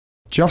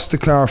Just to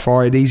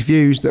clarify, these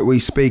views that we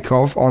speak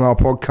of on our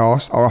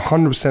podcast are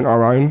 100%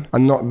 our own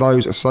and not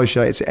those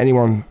associated to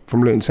anyone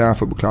from Luton Town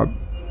Football Club.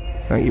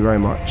 Thank you very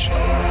much.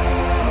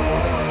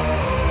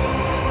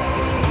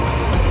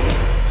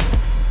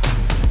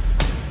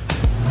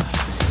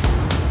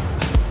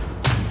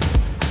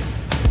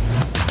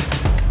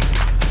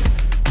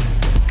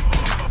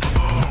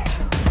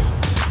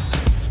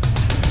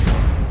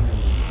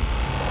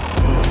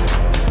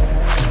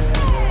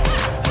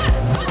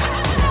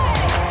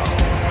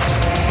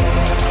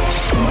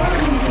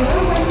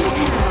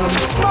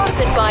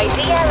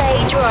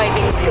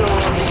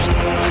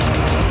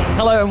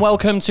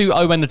 Welcome to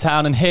Owen the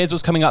Town, and here's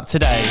what's coming up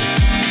today.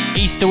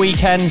 Easter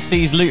weekend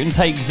sees Luton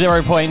take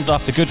 0 points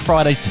after Good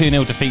Friday's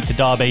 2-0 defeat to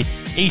Derby.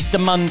 Easter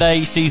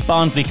Monday sees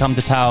Barnsley come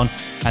to town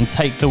and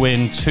take the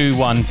win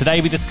 2-1. Today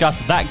we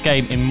discuss that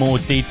game in more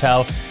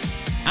detail,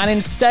 and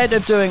instead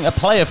of doing a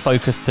player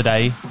focus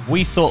today,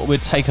 we thought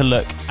we'd take a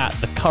look at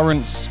the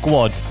current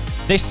squad.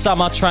 This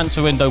summer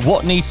transfer window,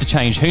 what needs to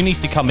change, who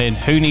needs to come in,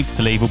 who needs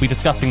to leave. We'll be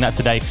discussing that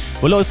today.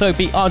 We'll also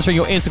be answering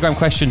your Instagram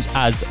questions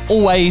as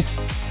always.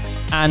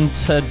 And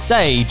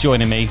today,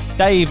 joining me,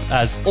 Dave,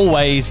 as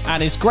always,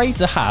 and it's great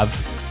to have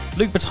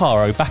Luke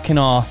Bataro back in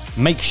our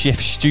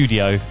makeshift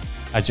studio,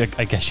 I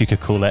guess you could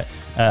call it.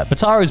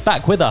 Bataro is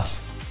back with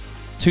us,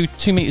 2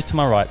 meters to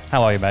my right.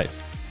 How are you, mate?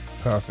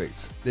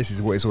 Perfect. This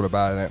is what it's all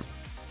about, isn't it?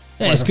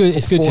 Yeah, it's good.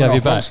 It's good to have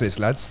you back. For this,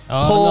 lads.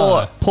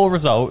 Poor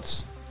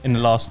results in the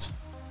last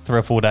 3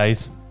 or 4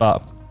 days,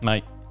 but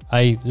mate,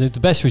 hey, the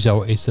best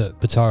result is that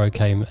Bataro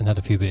came and had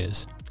a few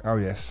beers. Oh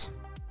yes.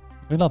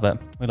 We love it.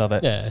 We love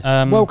it.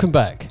 Yeah. Welcome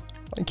back.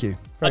 Thank you.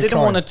 I didn't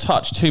want to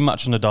touch too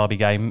much on the Derby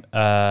game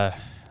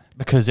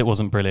because it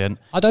wasn't brilliant.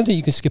 I don't think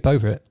you can skip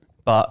over it.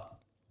 But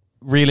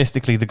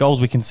realistically, the goals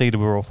we conceded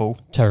were awful.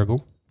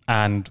 Terrible.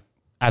 And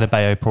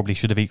Adebayo probably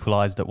should have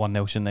equalised at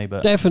 1-0, shouldn't he?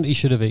 But definitely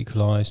should have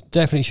equalised.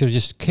 Definitely should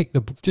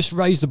have just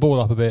raised the ball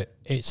up a bit.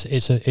 It's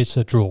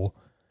a draw.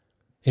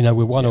 You know,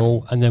 we're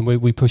 1-1 and then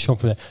we push on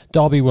from there.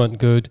 Derby weren't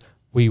good.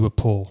 We were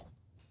poor.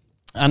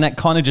 And that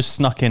kind of just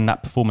snuck in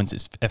that performance.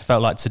 It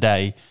felt like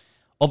today.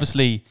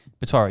 Obviously,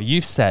 Bataro,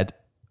 you've said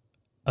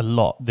a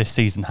lot this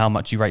season how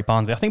much you rate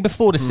Barnsley. I think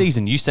before the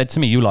season, you said to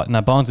me, you were like,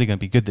 no, Barnsley are going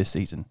to be good this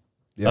season.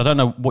 Yep. I don't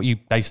know what you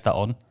based that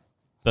on,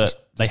 but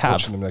they have.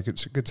 Watching them, they're a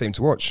good team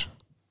to watch.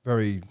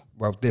 Very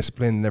well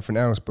disciplined and everything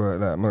else, but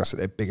like I said,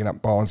 they're bigging up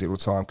Barnsley all the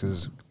time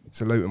because it's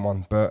a Luton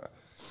one. But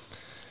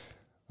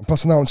and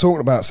plus, I know what I'm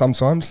talking about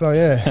sometimes, so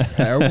yeah, it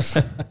helps.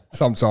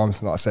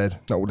 Sometimes, like I said,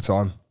 not all the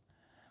time.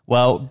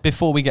 Well,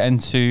 before we get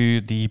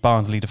into the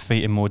Barnsley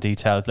defeat in more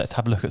details, let's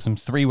have a look at some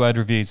 3-word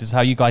reviews. This is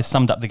how you guys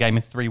summed up the game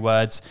in 3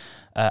 words.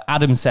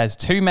 Adam says,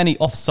 too many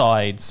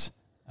offsides.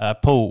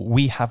 Paul,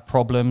 we have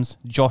problems.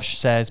 Josh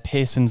says,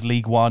 Pearson's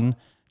League One.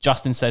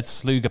 Justin said,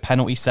 Sluga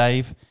penalty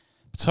save.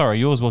 Sorry,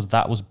 yours was,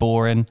 that was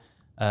boring.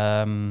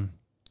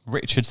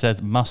 Richard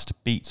says,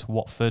 must beat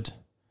Watford.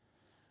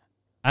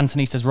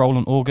 Anthony says,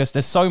 Roland August.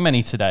 There's so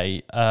many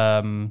today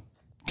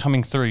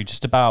coming through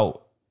just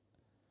about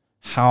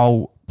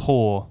how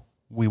poor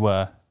we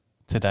were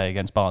today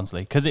against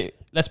Barnsley. Because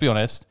let's be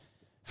honest,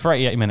 for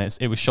 88 minutes,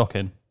 it was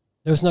shocking.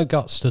 There was no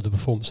guts to the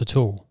performance at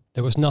all.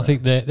 There was nothing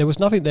there. There was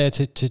nothing there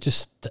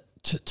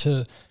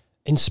to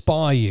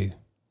inspire you.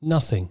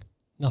 Nothing.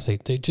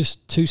 They're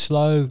just too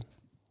slow.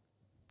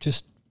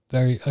 Just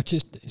very. It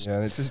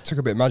just took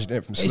a bit of magic in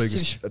it from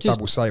Sluga's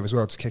double save as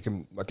well to kick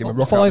him, like give him a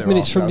rock 5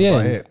 minutes from the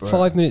end.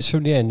 5 minutes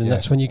from the end, and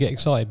that's when you get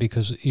excited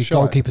because your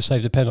goalkeeper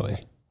saved a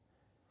penalty.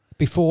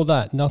 Before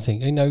that,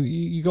 nothing. You know,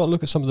 you got to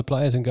look at some of the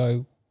players and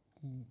go,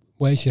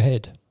 "Where's your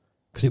head?"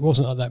 Because it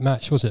wasn't like that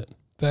match, was it?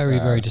 Very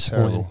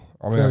disappointing. Terrible.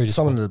 I mean,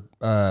 some of the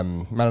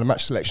man of the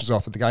match selections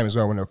after the game as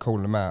well when they were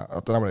calling them out. I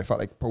don't know where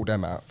they pulled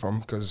them out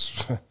from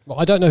because. Well,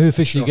 I don't know who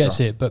officially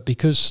gets it, but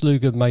because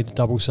Sluga made the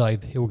double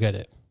save, he'll get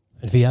it.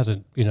 And if he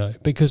hasn't,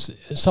 because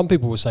some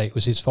people will say it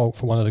was his fault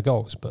for one of the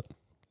goals, but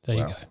there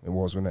you go. It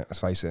was, wasn't it? Let's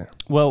face it.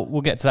 Well,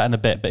 we'll get to that in a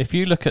bit. But if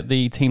you look at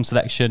the team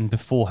selection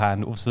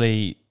beforehand,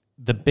 obviously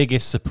the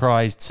biggest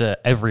surprise to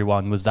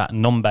everyone was that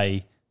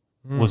Nombe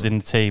was in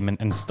the team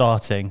and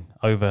starting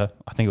over,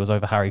 I think it was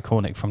over Harry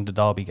Cornick from the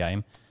Derby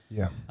game.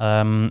 Yeah.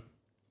 I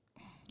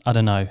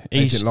don't know.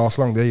 He didn't last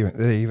long, did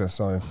he either?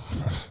 So,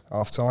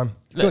 half time.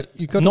 Look,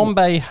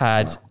 Nombe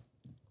had...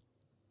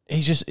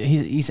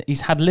 He's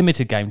had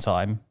limited game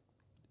time,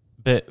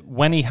 but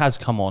when he has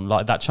come on,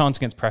 like that chance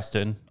against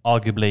Preston,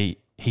 arguably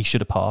he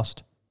should have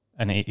passed,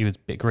 and he was a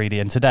bit greedy.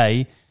 And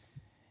today,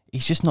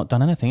 he's just not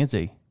done anything, has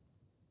he?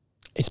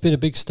 It's been a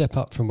big step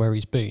up from where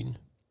he's been.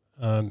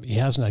 He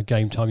hasn't had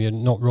game time. You're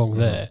not wrong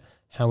there.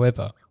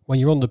 However, when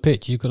you're on the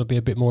pitch, you've got to be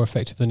a bit more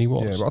effective than he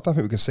was. Yeah, but I don't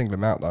think we can single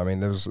him out, though. I mean,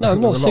 there was I'm not a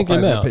lot of singling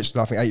players him on out. the pitch,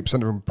 I think 80% of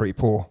them are pretty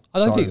poor.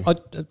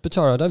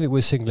 Bataro, I don't think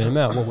we're singling him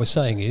out. What we're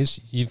saying is,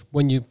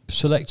 when you're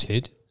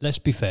selected, let's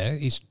be fair,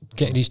 he's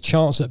getting his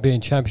chance at being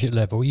championship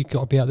level. You've got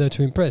to be out there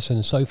to impress,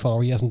 and so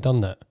far he hasn't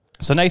done that.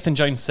 So Nathan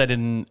Jones said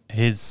in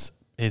his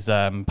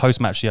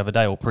post-match the other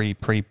day, or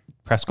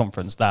pre-press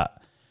conference,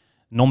 that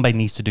Nombe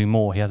needs to do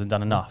more. He hasn't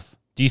done enough.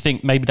 Do you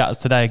think maybe that was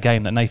today a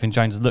game that Nathan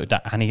Jones has looked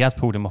at and he has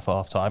pulled him off at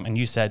half-time? And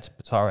you said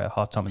Patara at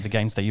half-time of the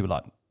games that you were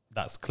like,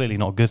 that's clearly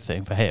not a good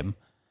thing for him.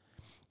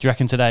 Do you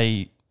reckon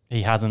today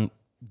he hasn't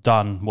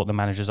done what the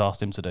manager's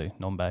asked him to do,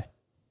 Nombe?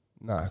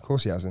 No, of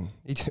course he hasn't.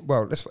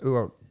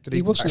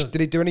 Did wasn't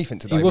he do anything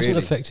today? He wasn't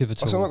really? effective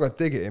at all. So I'm not going to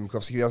dig at him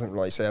because he doesn't,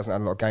 like you say, hasn't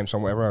had a lot of games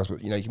somewhere else.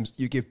 But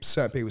you give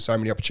certain people so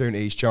many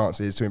opportunities,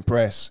 chances to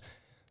impress.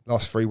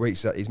 Last 3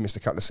 weeks that he's missed a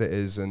couple of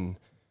sitters and,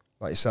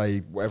 like you say,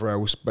 whatever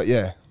else. But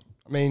yeah,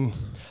 I mean,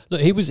 look,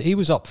 he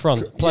was up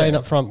front playing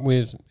up front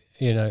with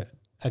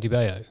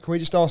Adebayo. Can we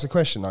just ask a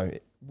question though?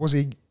 Was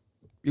he?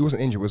 He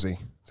wasn't injured, was he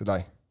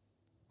today?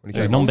 When he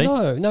came Nombe?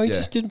 on? No, he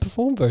just didn't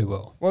perform very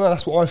well. Well, no,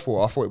 that's what I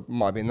thought. I thought it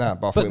might have been that,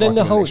 but then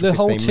the whole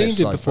team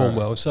did perform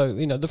well. So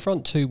the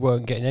front two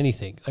weren't getting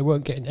anything. They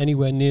weren't getting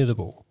anywhere near the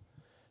ball.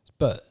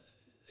 But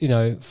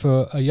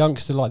for a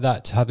youngster like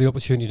that to have the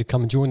opportunity to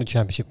come and join the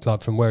Championship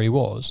club from where he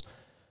was,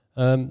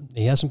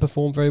 he hasn't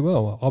performed very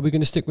well. Are we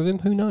going to stick with him?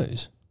 Who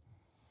knows?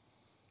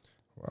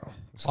 Well,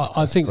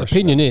 I think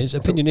opinion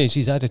is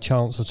he's had a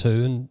chance or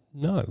two, and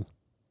no.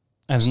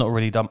 And it's not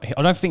really done.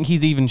 I don't think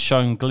he's even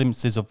shown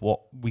glimpses of what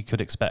we could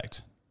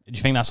expect. Do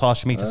you think that's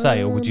harsh for me to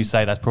say, or would you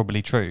say that's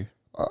probably true?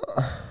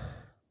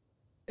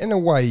 In a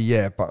way,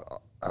 yeah, but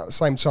at the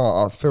same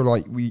time, I feel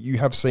like you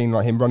have seen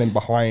like him running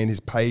behind, his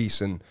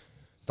pace and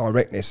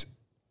directness,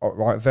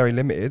 right, very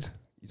limited.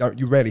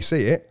 You rarely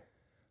see it,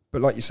 but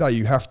like you say,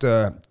 you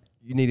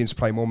need him to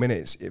play more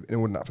minutes in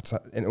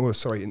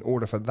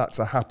order for that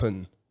to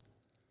happen.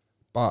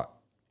 But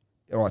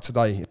all right,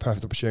 today, a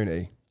perfect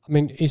opportunity. I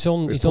mean, he's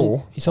on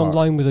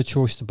loan with a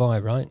choice to buy,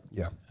 right?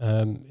 Yeah.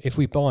 If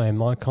we buy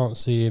him, I can't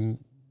see him.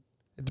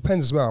 It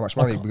depends as well how much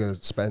money we're going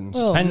to spend.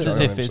 Well, depends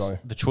as if it's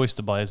the choice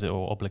to buy, is it,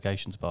 or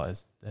obligation to buy?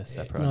 They're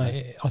separate. No,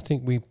 I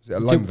think we. Is it a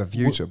loan with a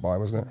view to buy,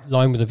 wasn't it?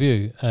 Loan with a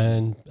view,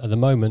 and at the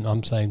moment,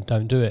 I'm saying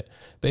don't do it.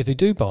 But if they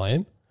do buy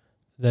him,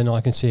 then I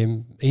can see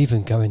him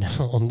even going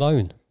out on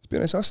loan. To be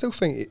honest, I still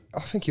think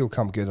he'll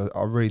come good.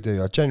 I really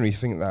do. I genuinely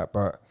think that,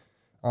 but.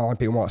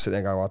 People might sit there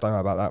and go, I don't know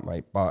about that,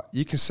 mate. But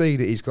you can see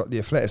that he's got the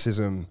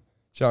athleticism. Do you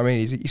know what I mean?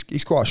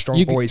 He's quite a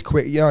strong boy. He's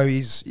quick. He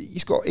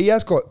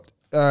has got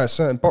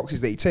certain boxes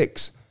that he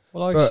ticks.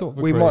 Well,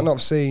 we might not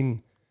have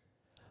seen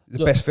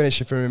the best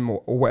finisher from him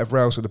or whatever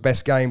else, or the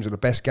best games or the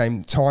best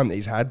game time that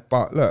he's had.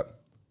 But look,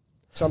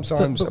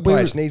 sometimes a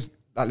player needs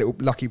that little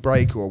lucky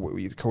break or what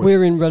you call it.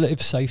 We're in relative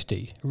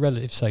safety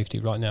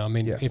right now. I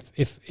mean,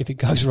 if it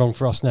goes wrong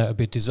for us now, it'll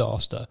be a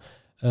disaster.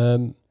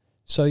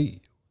 So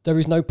there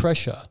is no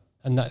pressure.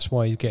 And that's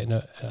why he's getting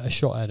a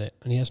shot at it,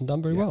 and he hasn't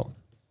done very well.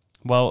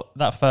 Well,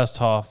 that first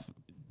half,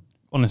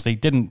 honestly,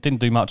 didn't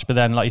do much. But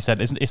then, like you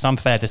said, it's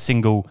unfair to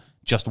single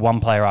just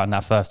one player out in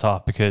that first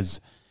half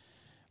because,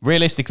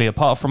 realistically,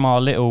 apart from our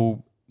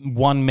little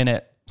 1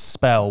 minute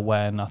spell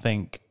when I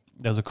think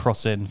there was a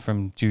cross in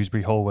from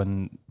Dewsbury Hall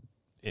and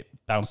it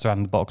bounced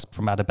around the box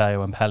from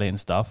Adebayo and Pelly and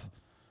stuff,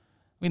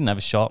 we didn't have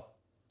a shot.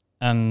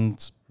 And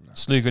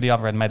Sluga at the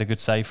other end made a good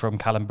save from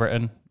Callum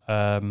Britton.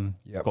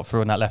 Got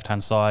through on that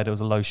left-hand side. It was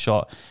a low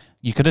shot.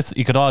 You could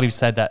hardly have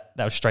said that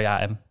was straight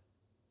at him,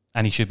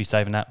 and he should be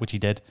saving that, which he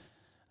did.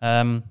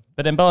 But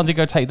then Barnsley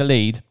go take the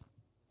lead,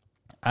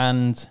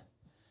 and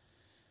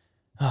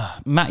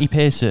Matty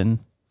Pearson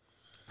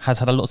has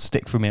had a lot of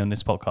stick from me on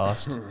this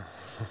podcast.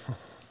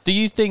 Do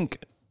you think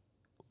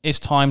it's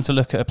time to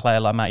look at a player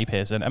like Matty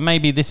Pearson? And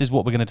maybe this is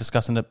what we're going to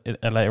discuss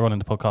later on in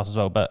the podcast as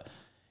well. But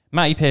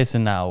Matty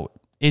Pearson now,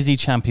 is he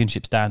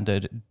Championship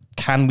standard?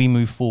 Can we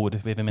move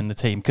forward with him in the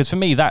team? Because for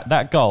me,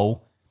 that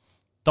goal,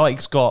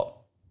 Dykes got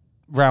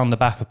round the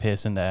back of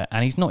Pearson there,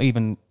 and he's not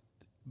even,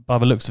 by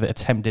the looks of it,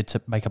 attempted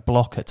to make a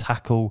block, a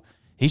tackle.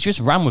 He's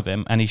just ran with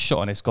him, and he's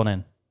shot, and it's gone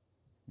in.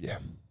 Yeah.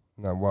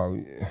 No, well,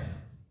 the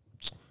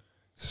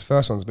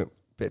first one's a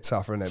bit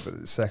tougher, isn't it? But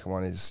the second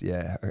one is,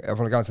 yeah. If I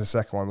want to go into the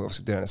second one, we're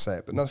obviously doing it in a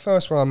sec. But no, the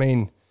first one, I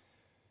mean,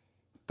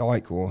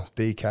 Dyke or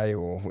DK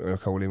or what we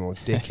call him, or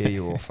Dicky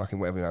or fucking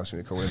whatever else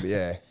we call him. But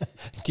yeah,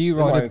 do you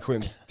write? I might call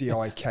him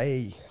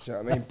D-I-K-E. Do you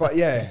know what I mean? But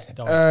yeah,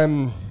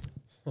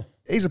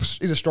 he's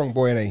a strong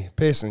boy, isn't he?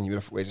 Pearson, you would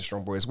have thought he's a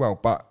strong boy as well.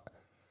 But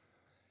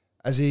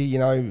has he,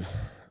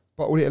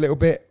 bottled it a little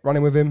bit,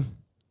 running with him?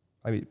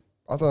 Maybe,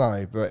 I don't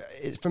know. But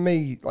for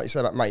me, like you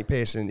said about Matty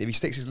Pearson, if he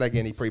sticks his leg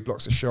in, he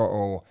pre-blocks a shot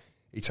or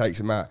he takes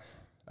him out.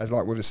 As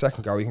like with the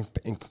second goal,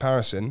 in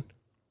comparison,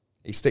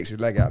 he sticks his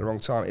leg out at the wrong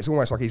time. It's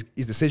almost like his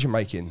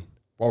decision-making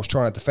whilst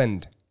trying to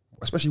defend,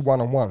 especially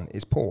one-on-one,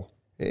 is poor.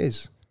 It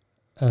is.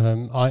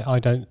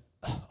 I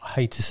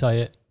hate to say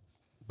it,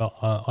 but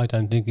I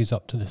don't think he's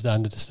up to the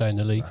standard to stay in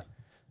the league.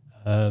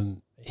 No.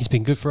 He's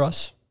been good for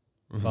us,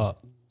 but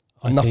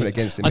nothing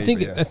against him.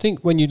 I think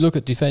when you look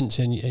at defence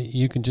and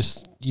you can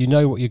just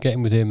what you're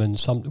getting with him, and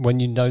when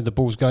you know the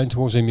ball's going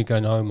towards him, you're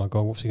going, oh my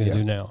god, what's he going to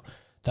do now?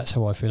 That's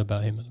how I feel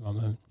about him at the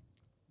moment.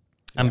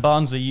 And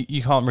Barnsley,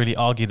 you can't really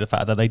argue the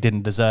fact that they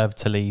didn't deserve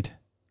to lead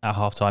at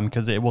half-time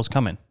because it was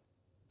coming.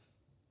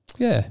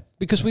 Yeah,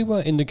 because we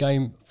weren't in the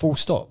game full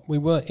stop. We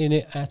weren't in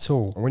it at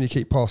all. And when you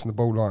keep passing the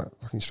ball like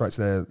fucking straight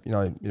to their,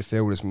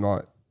 midfielders from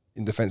like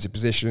in defensive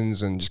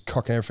positions and just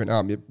cocking everything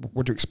up.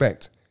 What do you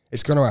expect?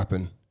 It's going to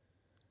happen.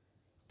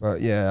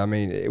 But yeah, I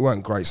mean, it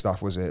weren't great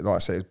stuff, was it? Like I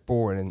said, it was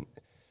boring, and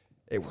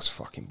it was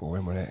fucking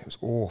boring, wasn't it? It was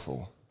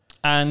awful.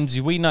 And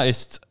we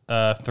noticed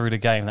through the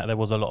game that there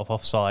was a lot of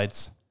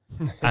offsides.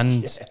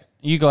 And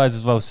you guys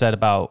as well said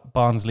about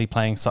Barnsley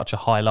playing such a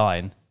high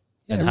line.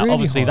 Yeah, and how, really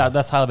obviously high.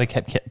 that's how they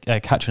kept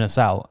catching us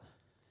out.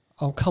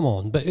 Oh, come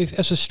on. But if,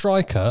 as a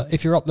striker,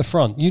 if you're up the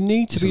front, you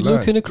need to be learn.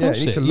 looking across Yeah,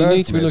 you need it. to You learn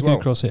need to from be it as looking well.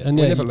 across it. And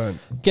We yeah, never you learn.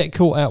 get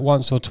caught out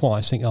once or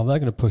twice, think, oh, they're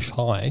going to push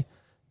high.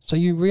 So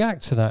you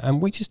react to that,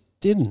 and we just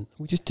didn't.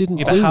 We just didn't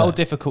Yeah, do but how that.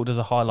 difficult does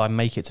a high line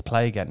make it to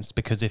play against?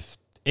 Because if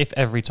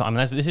every time,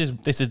 and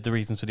this is the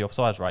reasons for the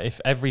offsides, right?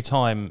 If every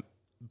time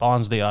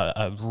Barnsley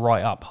are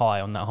right up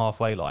high on that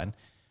halfway line,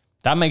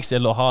 that makes it a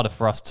lot harder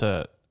for us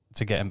to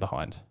get in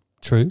behind.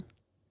 True.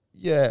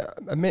 Yeah,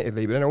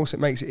 admittedly, but then also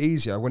it makes it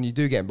easier when you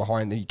do get in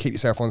behind and you keep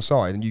yourself on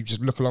side and you just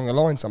look along the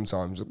line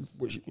sometimes,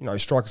 which, you know,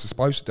 strikers are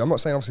supposed to do. I'm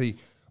not saying, obviously,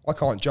 I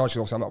can't judge because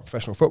obviously I'm not a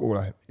professional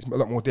footballer. It's a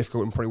lot more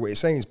difficult than probably what it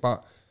seems,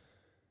 but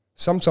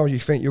sometimes you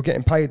think you're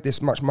getting paid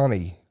this much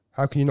money.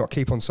 How can you not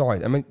keep on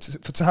side? I mean,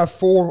 to have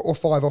 4 or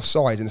 5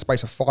 offsides in the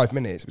space of 5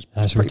 minutes, it's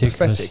That's pretty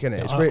ridiculous. pathetic, isn't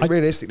it? It's I-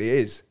 realistically, it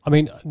is. I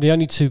mean, the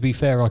only, to be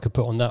fair, I could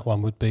put on that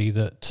one would be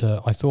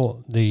that I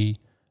thought the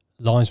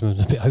linesman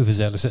was a bit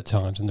overzealous at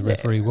times and the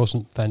referee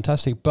wasn't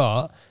fantastic,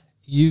 but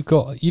you've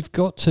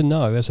got to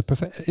know as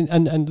a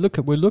and look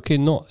at, we're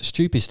looking not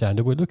stupid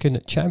standard, we're looking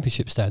at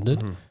championship standard.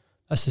 Mm-hmm.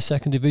 That's the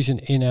second division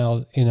in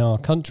our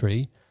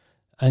country,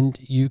 and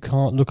you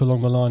can't look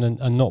along the line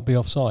and not be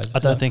offside. I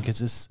don't think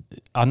it's as...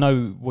 I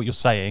know what you're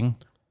saying.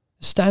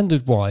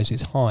 Standard-wise,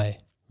 it's high.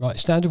 Right,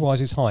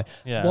 standard-wise, it's high.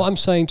 Yeah. What I'm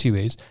saying to you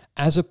is,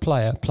 as a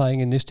player playing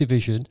in this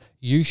division,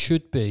 you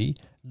should be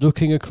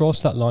looking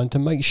across that line to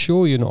make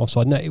sure you're not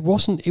offside. Now, it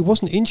wasn't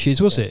inches,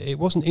 was it? It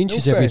wasn't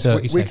inches In all every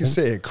fairness, 30 we can seconds.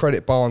 sit here,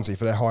 credit Barnsley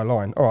for their high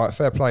line. All right,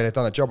 fair play, they've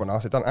done a job on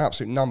us. They've done an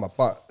absolute number.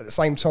 But at the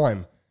same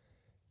time,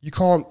 you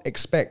can't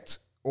expect,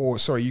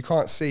 you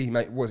can't see,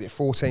 mate, was it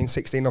 14,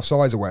 16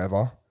 offsides or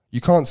whatever?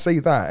 You can't see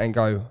that and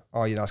go,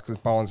 oh, yeah, that's because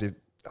Barnsley,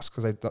 that's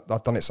because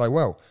they've done it so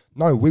well.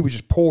 No, we were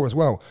just poor as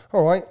well.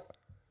 All right,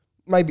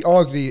 maybe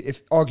arguably,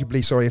 if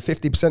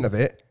 50% of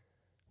it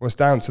was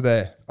down to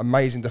their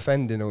amazing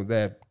defending or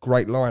their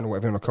great line or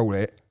whatever you want to call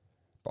it.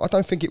 But I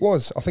don't think it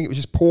was. I think it was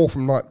just poor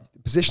from, like,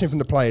 positioning from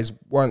the players.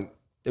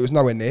 It was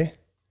nowhere near.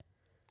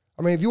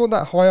 I mean, if you're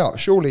that high up,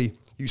 surely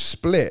you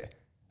split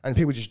and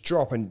people just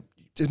drop, and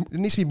there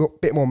needs to be a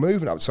bit more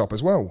movement up top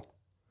as well.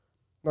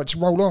 Like,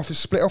 just roll off,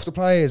 just split off the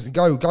players and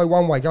go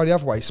one way, go the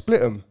other way,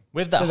 split them.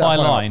 With that Split high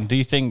up. line, do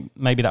you think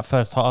maybe that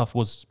first half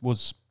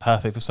was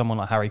perfect for someone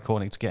like Harry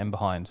Cornick to get in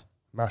behind?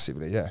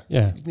 Massively, yeah.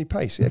 Yeah. You need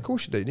pace. Yeah, of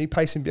course you do. You need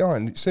pace in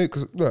behind.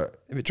 Because, look,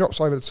 if it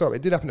drops over the top,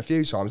 it did happen a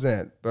few times,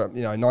 didn't it? But,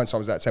 9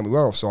 times out of 10 we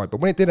were offside.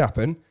 But when it did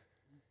happen,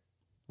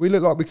 we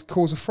looked like we could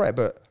cause a threat,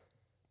 but...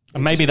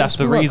 And maybe that's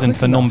the we weren't reason quick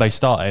for enough. Nombe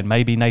started.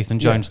 Maybe Nathan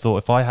Jones thought,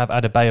 if I have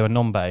Adebayo and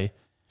Nombe,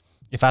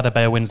 if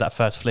Adebayo wins that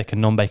first flick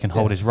and Nombe can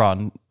hold his run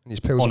And he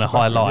just peels on a off the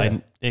high back of it,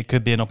 line, it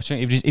could be an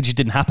opportunity. It just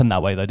didn't happen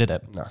that way, though, did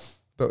it? No.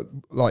 But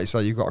like you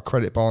say, you've got to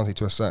credit Barnsley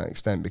to a certain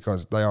extent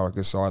because they are a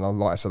good side. And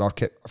like I said,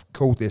 I've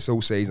called this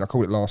all season. I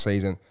called it last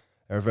season.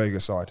 They're a very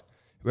good side.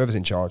 Whoever's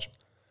in charge.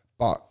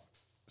 But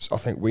I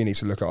think we need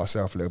to look at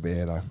ourselves a little bit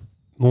here, though.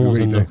 More We really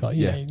than do. look at,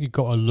 you've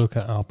got to look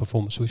at our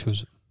performance, which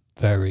was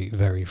very,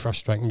 very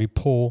frustratingly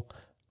poor.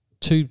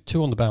 Two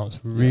on the bounce,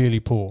 really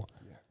poor.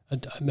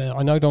 And,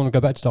 I know I don't want to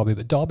go back to Derby,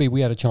 but Derby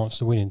we had a chance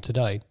to win in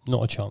today.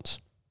 Not a chance.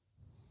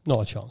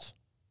 Not a chance.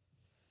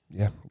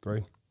 Yeah,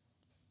 agree.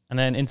 And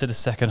then into the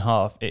second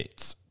half,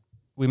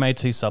 we made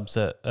 2 subs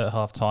at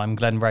half time.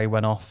 Glenn Ray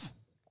went off,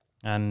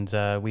 and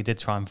we did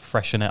try and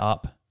freshen it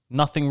up.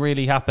 Nothing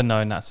really happened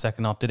though in that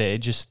second half, did it? It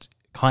just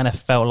kind of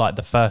felt like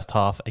the first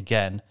half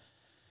again.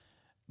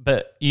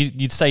 But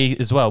you'd say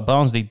as well,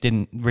 Barnsley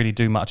didn't really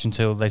do much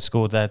until they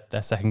scored their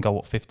second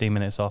goal, 15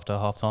 minutes after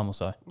half time or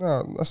so.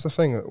 No, that's the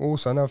thing.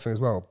 Also, another thing as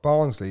well.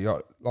 Barnsley,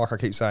 like I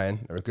keep saying,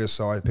 they're a good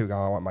side. People go,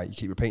 oh, mate, you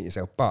keep repeating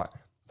yourself. But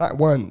that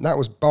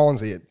was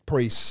Barnsley at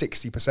probably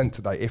 60%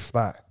 today, if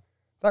that.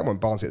 That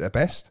wasn't Barnsley at their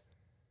best.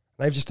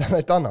 They've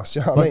done us.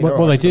 You know what I mean? What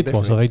All they right, did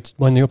was,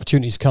 when the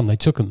opportunities come, they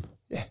took them.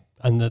 Yeah.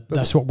 And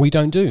that's what we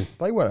don't do.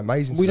 They weren't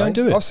amazing We today. don't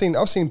do it.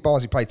 I've seen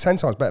Barnsley play 10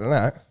 times better than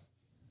that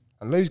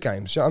and lose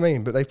games. You know what I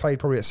mean? But they played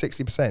probably at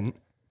 60% and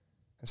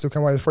still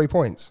come away with 3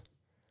 points.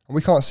 And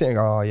we can't sit and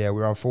go, oh, yeah,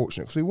 we're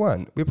unfortunate. Because we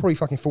weren't. We were probably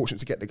fucking fortunate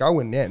to get the goal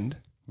in the end.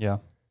 Yeah. Do you know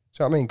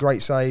what I mean?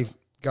 Great save,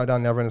 go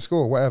down the other end and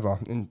score, whatever.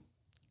 And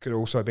could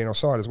also have been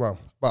offside as well.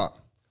 But,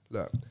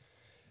 look,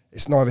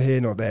 it's neither here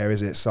nor there,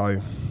 is it? So,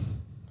 it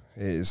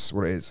is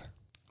what it is.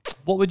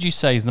 What would you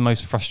say is the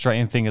most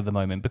frustrating thing at the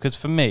moment? Because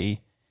for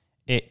me,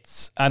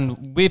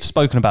 and we've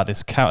spoken about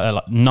this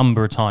a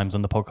number of times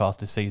on the podcast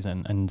this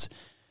season, and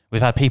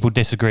we've had people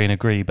disagree and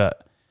agree,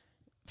 but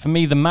for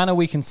me, the manner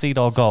we concede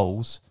our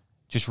goals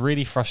just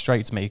really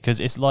frustrates me because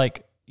it's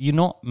like you're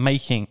not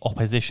making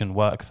opposition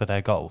work for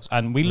their goals.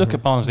 And we look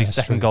at Barnsley's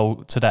That's second true.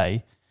 goal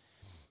today.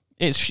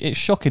 It's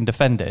shocking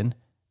defending,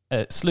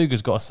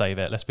 Sluga's got to save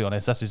it. Let's be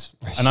honest. That's his,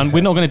 and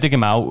we're not going to dig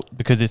him out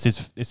because it's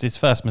his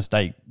first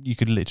mistake. You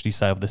could literally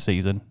say of the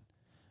season.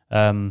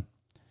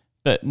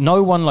 But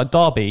no one like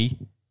Derby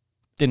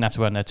didn't have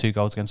to earn their 2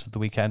 goals against us the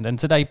weekend, and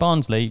today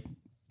Barnsley,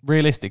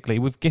 realistically,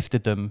 we've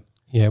gifted them.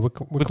 Yeah,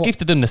 we've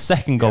gifted them the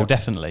second goal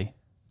definitely.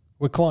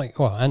 We're quite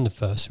well, and the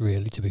first,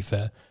 really. To be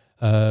fair,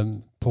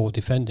 poor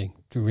defending,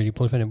 really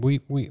poor defending.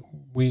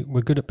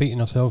 We're good at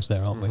beating ourselves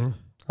there, aren't we?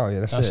 Oh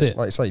yeah, that's it.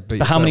 Like you say,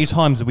 but how many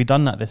times have we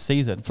done that this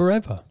season?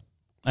 Forever.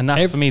 And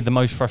that's for me the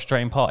most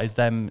frustrating part is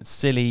them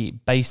silly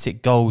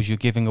basic goals you're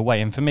giving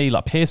away. And for me,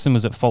 like Pearson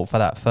was at fault for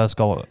that first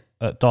goal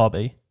at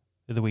Derby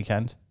the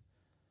weekend.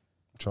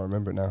 I'm trying to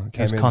remember it now.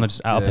 He was kind of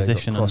just out of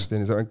position. Crossed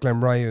in. Is that when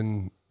Glenn Ray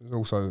and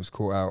also was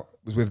caught out?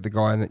 Was with the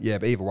guy, and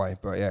but either way,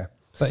 but yeah.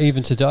 But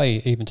even today,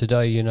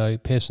 you know,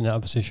 Pearson out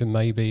of position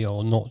maybe,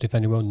 or not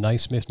defending well.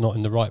 Naismith not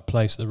in the right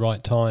place at the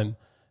right time,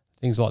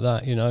 things like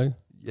that. You know.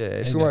 Yeah,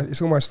 it's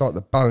almost like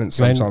the balance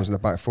sometimes in the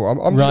back four.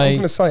 I'm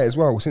going to say it as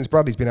well. Since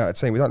Bradley's been out of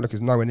the team, we don't look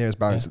as nowhere near as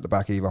balanced at the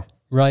back either.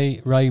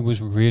 Ray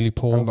was really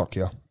poor.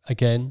 Unlucky.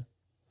 Again,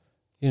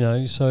 you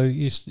know, so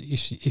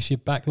it's your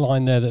back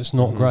line there that's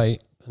not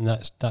great, and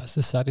that's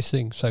the saddest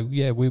thing. So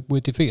yeah,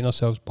 we're defeating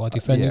ourselves by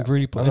defending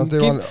really poor.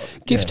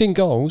 Gifting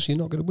goals, you're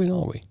not going to win,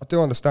 are we? I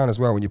do understand as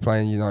well when you're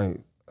playing. You know,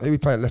 who we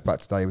played at left back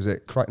today? Was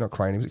it not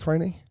Craney? Was it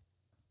Craney?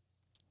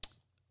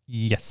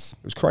 Yes,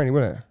 it was Craney,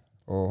 wasn't it?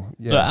 Or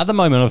But at the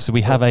moment, obviously,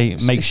 we have a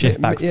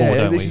makeshift back four,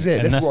 don't we? This is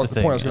it. That's what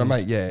the point I was going to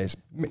make. Yeah,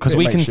 because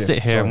we can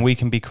sit here and we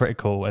can be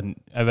critical, and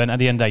then at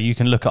the end of the day, you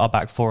can look at our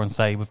back four and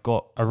say we've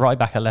got a right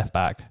back at left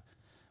back,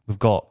 we've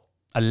got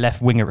a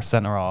left winger at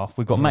centre half,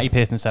 we've got Matty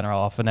Pearson centre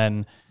half, and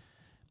then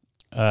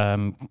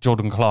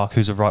Jordan Clark,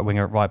 who's a right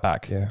winger at right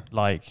back. Yeah,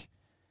 like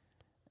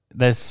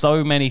there's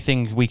so many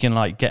things we can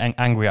like get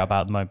angry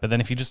about the moment. But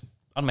then if you just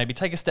maybe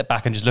take a step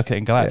back and just look at it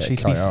and go, actually,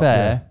 to be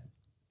fair,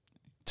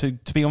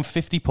 to be on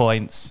 50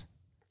 points.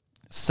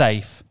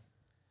 Safe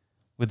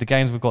with the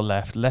games we've got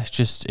left, let's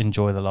just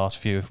enjoy the last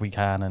few if we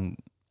can, and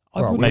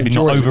maybe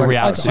not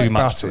overreact too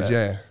much to it.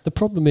 Yeah. The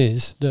problem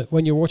is that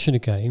when you're watching a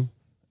game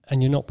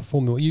and you're not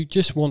performing well, you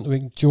just want to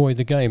enjoy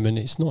the game, and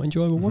it's not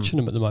enjoyable watching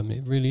them at the moment.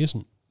 It really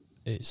isn't.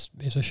 It's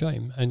a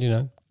shame. And, you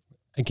know,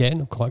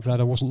 again, I'm quite glad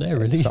I wasn't there,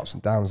 really. It's ups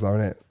and downs, though,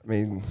 isn't it? I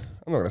mean,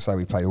 I'm not going to say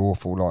we played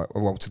awful,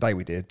 well, today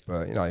we did,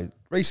 but, you know,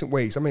 recent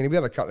weeks, I mean, we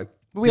had a couple of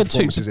we had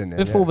two in there,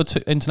 before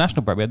the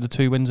international break. We had the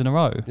 2 wins in a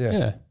row.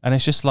 Yeah, and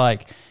it's just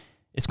like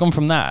it's gone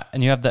from that,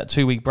 and you have that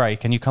 2-week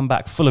break, and you come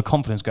back full of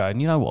confidence, going,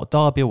 you know what,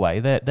 Derby away,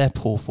 they're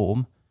poor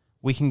form.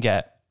 We can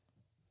get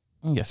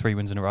 3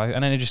 wins in a row,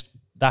 and then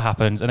that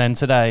happens, and then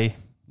today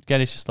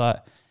again, it's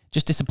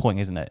just disappointing,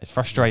 isn't it? It's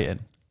frustrating,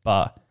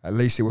 but at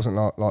least it wasn't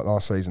like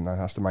last season, though.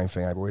 That's the main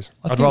thing, boys.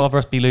 I'd rather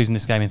us be losing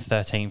this game in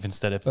 13th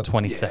instead of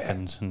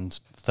 22nd and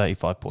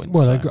 35 points.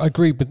 Well, I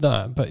agree with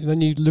that, but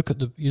when you look at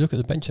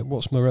the bench,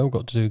 what's Morel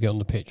got to do to get on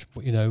the pitch?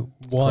 You know,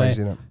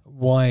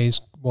 why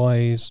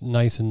is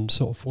Nathan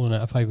sort of falling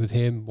out of favour with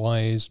him? Why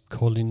is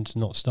Collins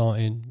not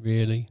starting?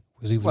 Really?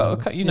 Why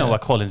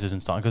Collins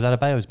isn't starting because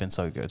Adebayo's been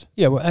so good.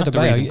 Yeah, well,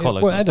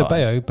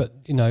 Adebayo, but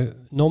you know,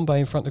 Nombe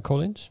in front of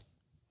Collins,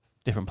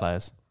 different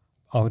players.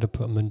 I would have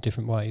put them in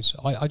different ways.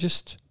 I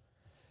just,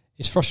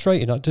 it's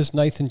frustrating. Does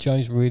Nathan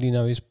Jones really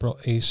know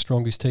his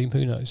strongest team?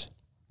 Who knows?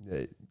 Yeah,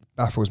 it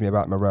baffles me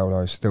about Morel,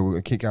 though. Still,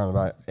 I keep going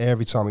about it.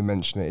 Every time we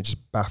mention it, it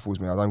just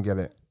baffles me. I don't get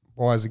it.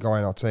 Why is the guy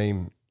in our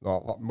team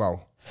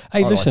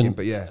hey, listen, like him,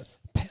 but yeah.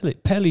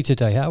 Pelly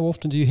today, how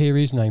often do you hear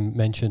his name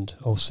mentioned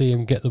or see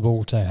him get the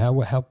ball to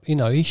how you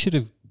know, he should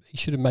have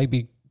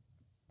maybe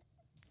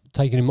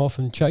taken him off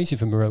and chased it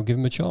for Morel, give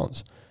him a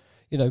chance.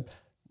 You know,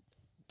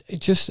 it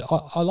just,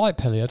 I like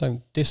Pelly, I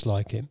don't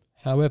dislike him.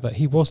 However,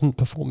 he wasn't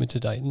performing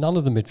today. None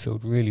of the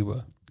midfield really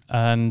were.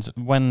 And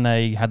when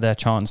they had their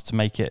chance to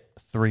make it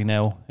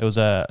 3-0, it was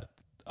I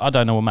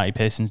don't know what Matty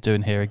Pearson's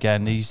doing here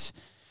again. He's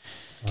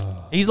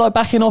like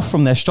backing off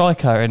from their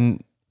striker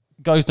and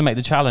goes to make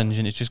the challenge,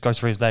 and it just goes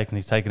for his leg, and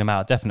he's taking him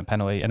out, definite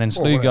penalty. And then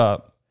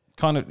Sluga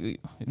kind of, would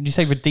you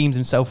say, redeems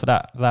himself for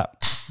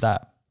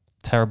that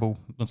terrible,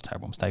 not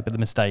terrible mistake, but the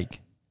mistake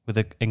with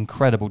an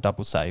incredible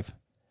double save.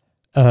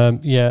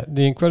 The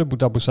incredible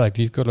double save.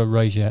 You've got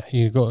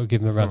to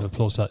give him a round of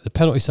applause for that. The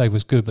penalty save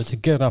was good, but to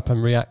get up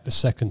and react the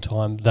second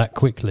time that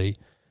quickly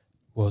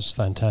was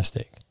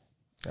fantastic.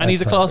 And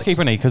he's a class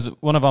keeper, isn't he? Because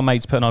one of our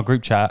mates put in our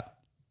group chat,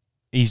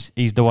 he's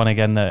the one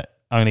again that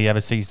only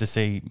ever sees to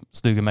see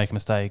Sluga make a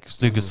mistake.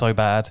 Sluga's so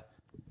bad.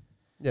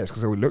 Yeah, it's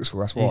because all he looks for.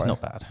 That's why he's not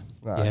bad.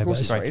 No, of course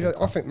he's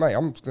I think, mate,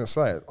 I'm just going to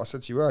say it. I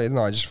said to you earlier, didn't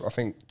I? I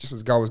think just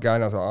as the goal was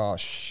going, I was like, oh,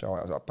 shit. I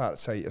was about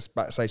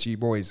to say to you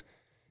boys,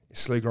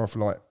 it's Sluga on for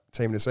like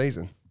team of the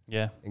season.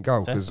 Yeah, in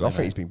goal, because I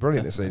think he's been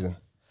brilliant this season.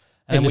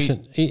 And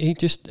listen, he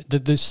just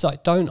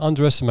don't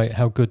underestimate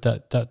how good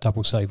that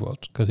double save was,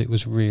 because it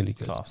was really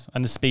good. Class.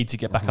 And the speed to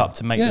get back up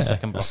to make the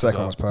second block.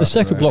 The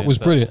second block was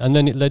brilliant, and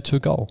then it led to a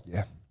goal.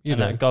 Yeah.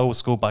 That goal was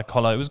scored by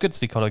Colo. It was good to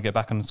see Colo get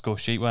back on the score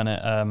sheet, wasn't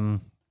it?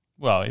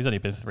 Well, he's only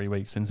been 3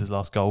 weeks since his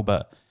last goal,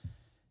 but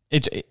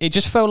it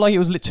just felt like it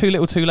was too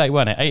little too late,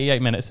 wasn't it?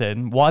 88 minutes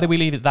in. Why did we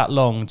leave it that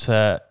long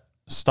to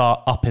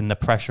start upping the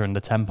pressure and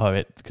the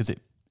tempo. Because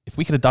if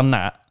we could have done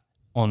that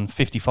on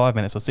 55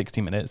 minutes or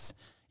 60 minutes,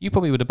 you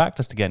probably would have backed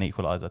us to get an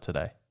equaliser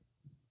today.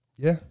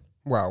 Yeah.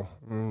 Well,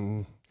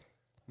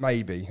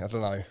 maybe. I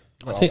don't know.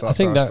 I think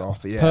that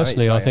half, yeah,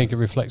 personally, I think it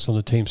reflects on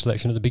the team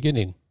selection at the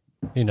beginning.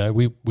 You know,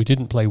 we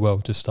didn't play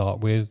well to start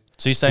with.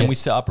 So you're saying we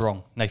set up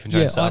wrong? Nathan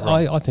Jones set up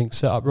wrong? I think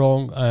set up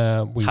wrong.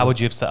 How would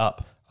you have set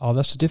up? Oh,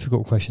 that's a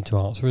difficult question to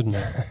answer, isn't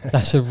it?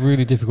 That's a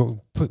really difficult,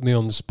 put me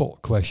on the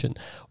spot question.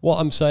 What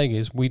I'm saying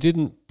is we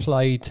didn't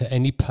play to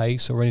any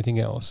pace or anything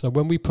else. So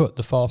when we put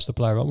the faster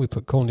player on, we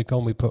put Cornick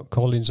on, we put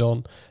Collins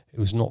on. It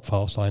was not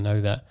fast, I know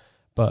that.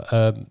 But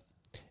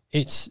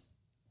it's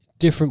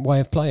different way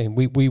of playing.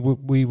 We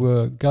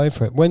were going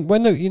for it.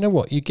 When you know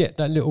what, you get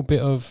that little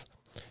bit of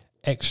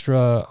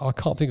extra, I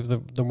can't think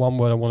of the one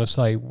word I want to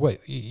say.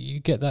 You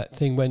get that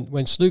thing when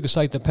Sluga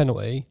saved the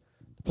penalty,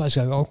 the players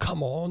go, oh,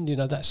 come on, you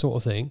know, that sort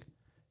of thing.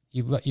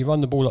 You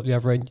run the ball up the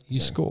other end, you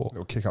score.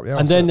 Little kick up the arse,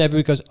 and then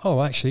everybody goes,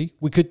 oh, actually,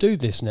 we could do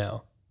this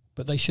now.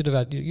 But they should have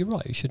had, you're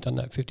right, you should have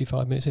done that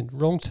 55 minutes in.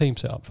 Wrong team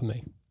set up for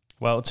me.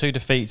 Well, 2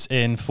 defeats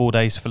in 4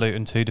 days for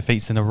Luton, 2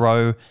 defeats in a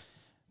row.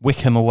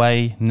 Wickham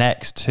away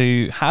next,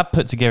 who have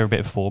put together a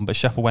bit of form, but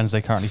Sheffield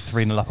Wednesday currently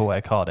 3-0 up away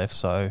at Cardiff,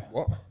 so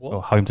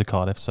or home to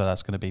Cardiff, so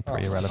that's going to be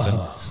pretty irrelevant.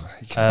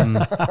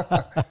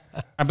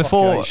 And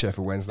before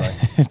Sheffield Wednesday,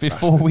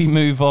 before we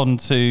move on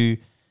to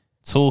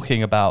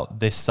talking about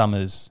this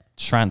summer's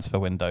transfer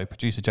window,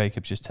 producer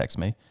Jacobs just texted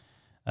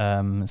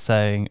me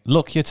saying,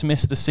 "Look, you're to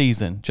miss the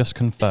season, just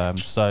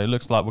confirmed." So it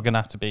looks like we're going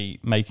to have to be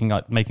making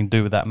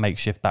do with that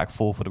makeshift back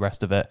four for the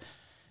rest of it.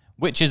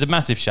 Which is a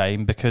massive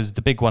shame because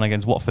the big one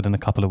against Watford in a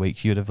couple of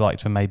weeks, you'd have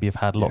liked to maybe have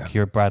had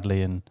Lockyer,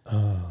 Bradley and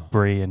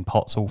Bree and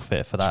Potts all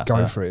fit for that.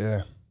 Go for it,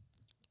 yeah.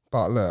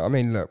 But look, I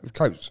mean, we've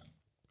coped.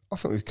 I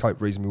think we've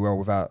coped reasonably well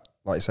without,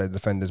 like you say, the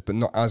defenders, but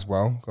not as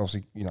well.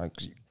 Obviously, you know,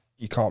 cause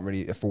you can't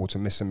really afford to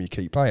miss some of your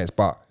key players,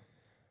 but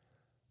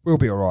we'll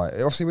be all right.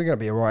 Obviously, we're going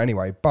to be all right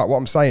anyway. But what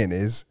I'm saying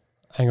is...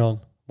 Hang on.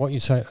 What you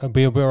say,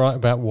 be all right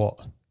about what?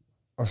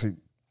 Obviously...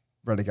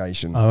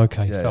 relegation. Oh,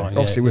 okay, yeah. fine.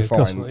 Obviously, we're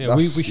fine.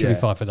 We should be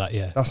fine for that.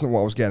 Yeah, that's not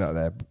what I was getting at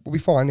there. We'll be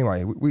fine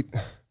anyway. We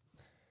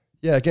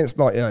against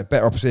like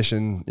better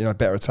opposition,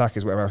 better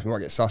attackers, whatever else, we might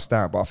get sussed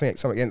out. But I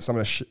think against some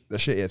of the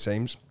shittier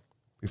teams,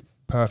 we're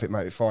perfect,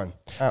 mate. We're fine.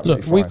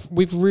 Absolutely fine.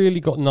 We've really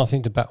got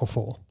nothing to battle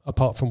for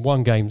apart from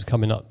one game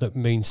coming up that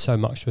means so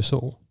much to us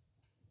all.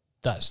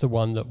 That's the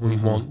one that we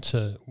want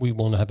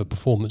to have a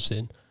performance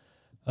in.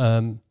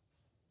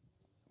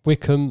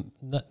 Wickham,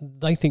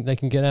 they think they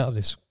can get out of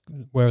this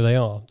where they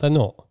are. They're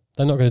not.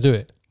 They're not going to do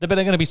it. But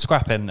they're going to be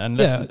scrapping. And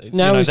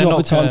now is not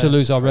the time to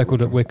lose our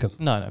record at Wickham.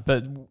 No,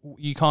 but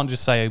you can't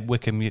just say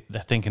Wickham,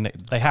 they're thinking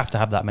that they have to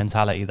have that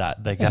mentality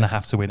that they're going to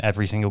have to win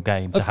every single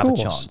game to have a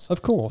chance.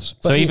 Of course.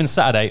 So even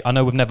Saturday, I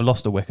know we've never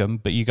lost at Wickham,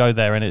 but you go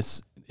there and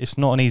it's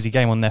not an easy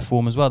game on their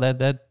form as well.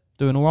 They're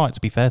doing all right,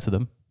 to be fair to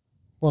them.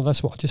 Well,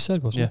 that's what I just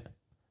said, wasn't it?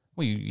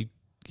 Well,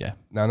 yeah.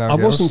 No, I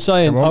wasn't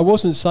saying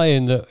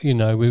that,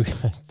 we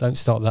don't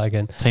start that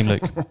again. Team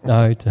Luke.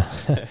 No,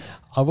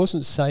 I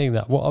wasn't saying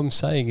that. What I'm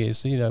saying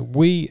is,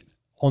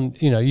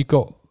 you've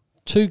got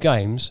 2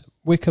 games,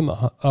 Wickham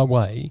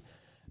away,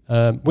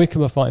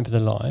 Wickham are fighting for their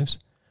lives,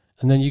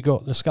 and then you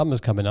got the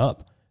Scummers coming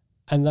up,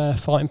 and they're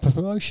fighting for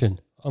promotion,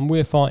 and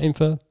we're fighting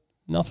for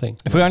nothing.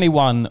 If we only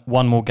won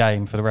one more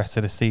game for the rest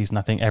of the season,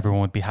 I think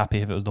everyone would be happy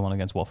if it was the one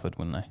against Watford,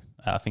 wouldn't they?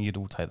 I think you'd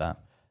all take that.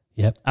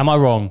 Yep. Am I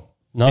wrong?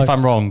 No. If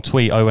I'm wrong,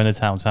 tweet Owen in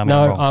town. Tell me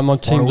I'm wrong. I'm on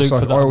Team Luke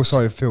for that. I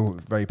also feel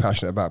very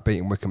passionate about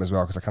beating Wickham as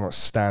well because I cannot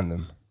stand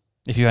them.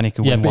 If you only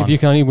could win one. Yeah, but if you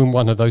can only win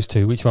one of those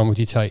 2, which one would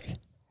you take?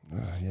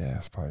 I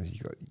suppose you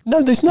got.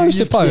 No, there's no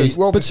suppose.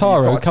 But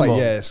Taro, come on.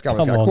 Yeah,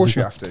 Scummers. Of course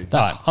you have to.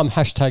 I'm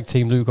hashtag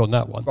Team Luke on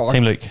that one.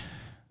 Team Luke.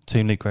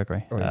 Team Luke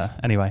Gregory.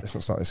 Anyway. Let's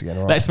not start this again.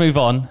 All right. Let's move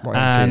on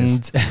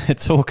and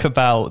talk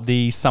about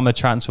the summer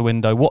transfer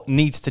window. What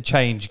needs to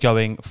change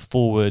going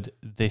forward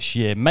this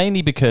year?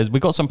 Mainly because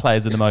we've got some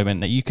players at the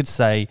moment that you could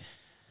say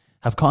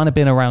have kind of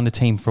been around the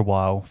team for a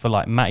while, for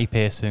like Matty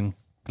Pearson,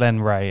 Glenn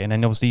Ray, and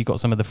then obviously you've got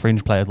some of the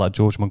fringe players like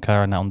George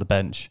Moncur and that on the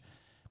bench.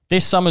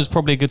 This summer's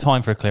probably a good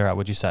time for a clear out,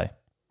 would you say?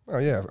 Well,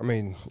 yeah. I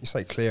mean, you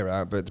say clear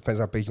out, but it depends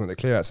how big you want the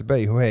clear out to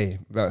be. Hey,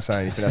 without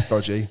saying anything that's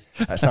dodgy.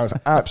 That sounds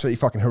absolutely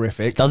fucking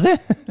horrific. Does it?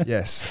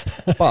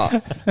 Yes.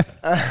 But...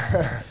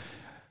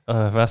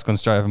 that's gone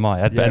straight over my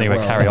head. But anyway,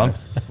 carry on.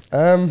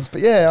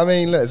 But yeah, I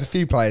mean, look, there's a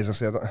few players,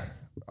 obviously.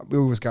 We're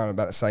always going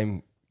about the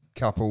same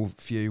couple,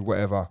 few,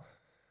 whatever.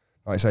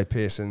 Like I say,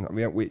 Pearson. I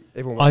mean,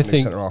 everyone wants a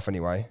new centre-half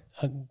anyway.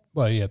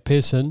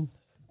 Pearson,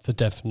 for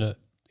definite,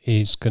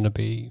 is going to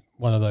be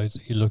one of those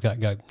that you look at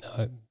and go,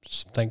 no,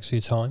 thanks for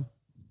your time.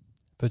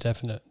 For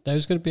definite.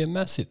 There's going to be a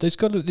massive... this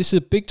is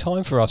a big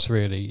time for us,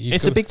 really.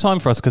 It's a big time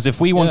for us because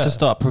if we want to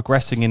start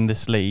progressing in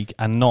this league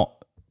and not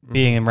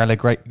being in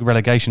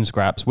relegation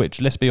scraps, which,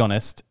 let's be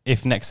honest,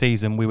 if next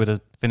season we would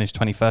have finished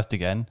 21st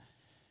again,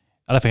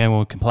 I don't think anyone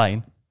would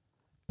complain.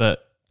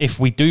 But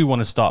if we do want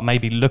to start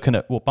maybe looking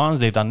at what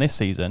Barnsley have done this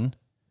season,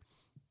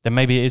 then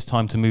maybe it is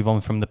time to move on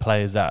from the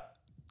players that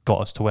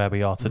got us to where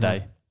we are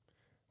today.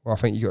 Well, I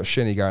think you got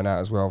Shinny going out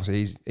as well.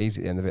 Obviously, he's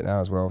at the end of it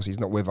now as well. Obviously, he's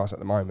not with us at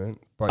the moment.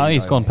 But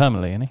He's gone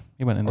permanently, isn't he?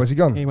 He went in. Oh, is he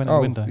gone? He went in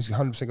the window. He's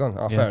 100% gone.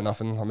 Oh, Yeah. fair enough.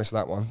 And I missed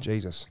that one.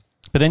 Jesus.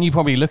 But then you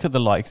probably look at the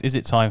likes. Is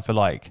it time for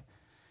like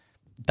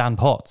Dan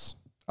Potts?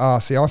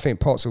 See, I think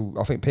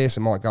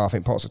Pearson might go. I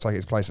think Potts will take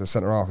his place as a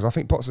centre half because I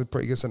think Potts is a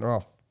pretty good centre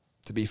half.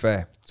 To be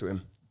fair to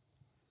him,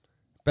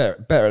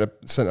 better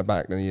at centre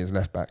back than he is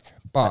left back.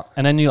 But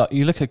And then you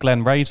look at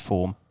Glenn Ray's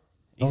form.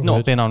 He's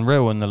not been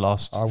unreal in the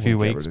last few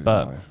weeks,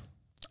 but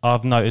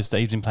I've noticed that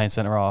he's been playing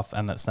centre half,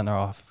 and that centre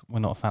half. We're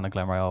not a fan of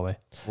Glenn Ray, are we?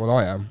 Well,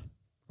 I am.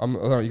 I don't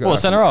know, you got What,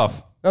 centre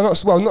half? No, not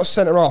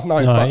centre half. No,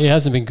 No, but he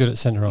hasn't been good at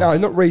centre half. no,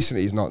 not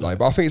recently. He's not though.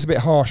 But I think it's a bit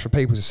harsh for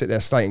people to sit there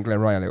slating Glenn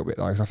Ray a little bit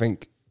though, because I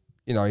think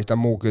he's done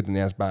more good than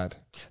he has bad.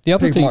 The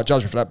other People thing, might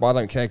judge me for that, but I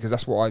don't care because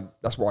that's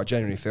what I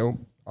genuinely feel.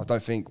 I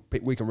don't think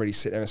we can really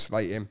sit there and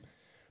slate him.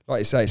 Like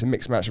you say, it's a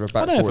mixed match of a I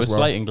back don't know four if as we're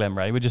well. slating Glenn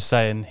Ray. We're just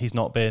saying he's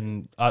not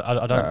been.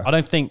 I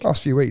don't think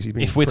Last few weeks he's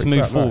been. if we're to pretty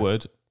move crap, no.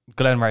 forward,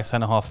 Glenn Ray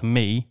centre half for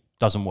me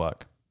doesn't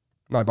work.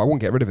 No, but I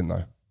wouldn't get rid of him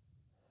though.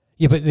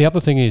 yeah, but the other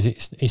thing is,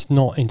 it's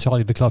not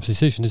entirely the club's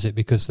decision, is it?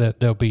 Because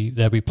there'll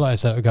be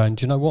players that are going,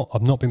 do you know what?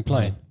 I've not been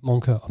playing,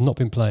 Monka. I've not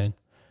been playing.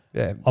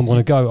 Yeah, I want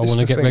to go. I This is want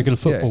to the get thing, regular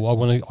yeah.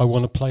 football. I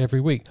want to play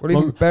every week. Well,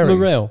 even Berry,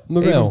 Morel,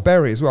 even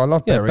Berry as well. I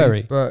love Yeah, Berry,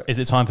 Berry. but Is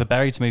it time for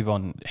Berry to move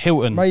on?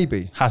 Hilton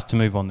maybe has to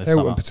move on this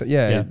Hilton. summer.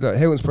 Yeah, look,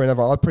 Hilton's pretty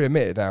another. I'd pretty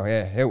admit it now.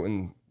 Yeah,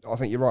 Hilton. I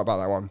think you're right about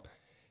that one.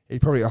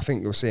 I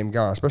think you'll see him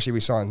go, especially if we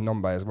sign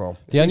Nombe as well.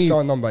 If we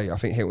sign Nombe, I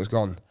think Hilton's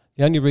gone.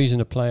 The only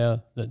reason a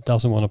player that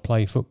doesn't want to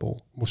play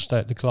football will stay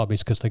at the club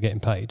is because they're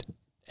getting paid.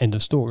 End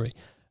of story.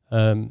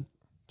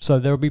 So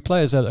there will be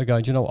players that are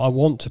going, do you know, I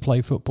want to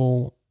play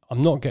football.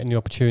 I'm not getting the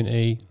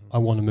opportunity. I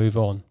want to move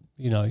on.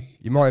 You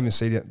You might even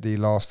see the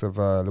last of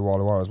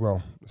Lualua as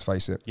well. Let's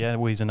face it. Yeah,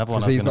 well, he's another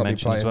one I Because was he's going not to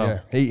been mention playing. as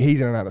well. Yeah.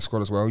 He's in and out of the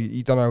squad as well.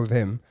 You don't know with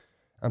him,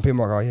 and people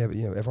might go,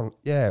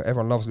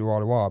 everyone loves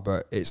Lualua,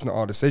 but it's not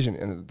our decision at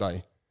the end of the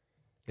day.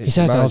 He's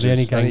had hardly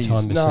any game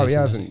time this No, season, he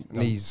has hasn't. he?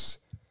 And he's.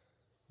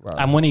 Well,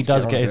 And when he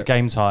does on get a his bit.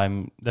 game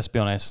time, let's be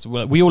honest,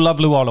 we all love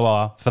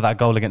Lualua for that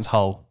goal against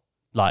Hull.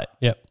 Like,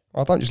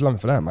 I don't just love him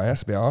for that, mate.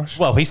 That's a bit harsh.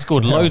 well, he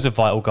scored loads of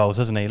vital goals,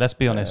 hasn't he? Let's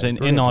be honest. In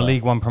brilliant, our mate.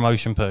 League One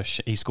promotion push,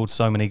 he scored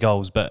so many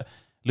goals. But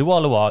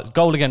Lualua,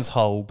 goal against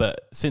Hull,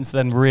 but since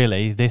then,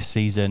 really, this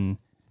season,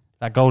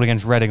 that goal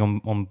against Reading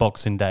on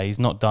Boxing Day, he's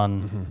not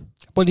done. Mm-hmm.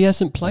 Well, he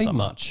hasn't played done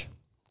much.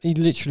 He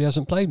literally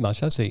hasn't played much,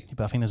 has he?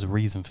 But I think there's a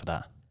reason for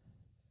that.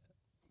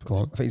 Go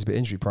on. I think he's a bit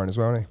injury prone as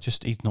well, isn't he?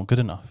 Just he's not good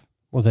enough.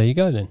 Well, there you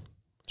go then.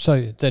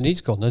 So then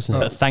he's gone, isn't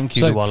But it? thank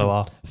you, So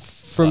Lualua.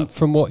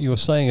 From what you're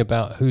saying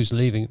about who's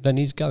leaving, then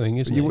he's going,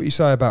 isn't he? What you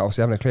say about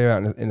obviously having a clear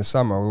out in the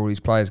summer with all these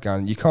players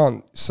going, you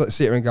can't sit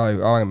here and go, oh,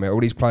 hang on a minute,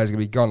 all these players are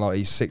going to be gone, like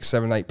these 6,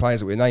 7, 8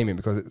 players that we're naming,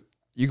 because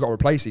you got to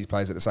replace these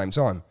players at the same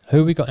time. Who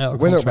have we got out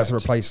of We're not contract? about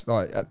to replace,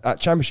 like, at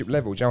championship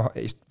level, do you know,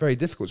 it's very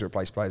difficult to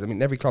replace players. I mean,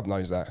 every club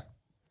knows that.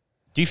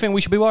 Do you think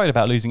we should be worried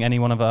about losing any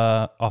one of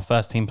our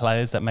first team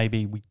players that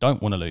maybe we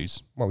don't want to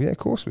lose? Well, yeah, of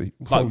course you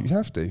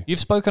have to. You've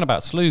spoken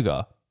about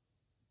Sluga.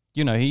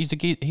 You know, he's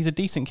a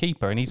decent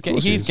keeper and he's Of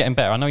course he is. getting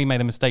better. I know he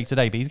made a mistake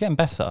today, but he's getting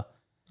better.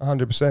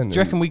 100%. Do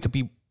you reckon we could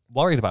be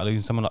worried about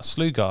losing someone like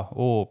Sluga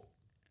or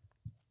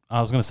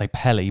I was going to say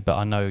Pelly, but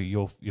I know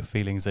your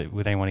feelings that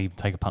would anyone even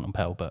take a punt on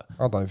Pell, but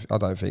I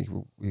don't think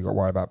we got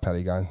worried about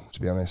Pelly going, to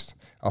be honest.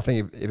 I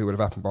think if it would have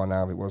happened by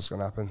now, it was going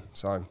to happen.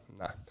 So,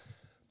 nah.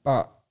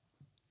 But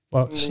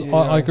Well,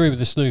 I agree with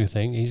the Sluga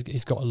thing.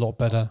 He's got a lot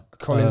better.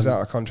 Collins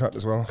out of contract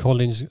as well.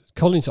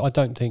 Collins. I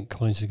don't think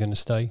Collins is going to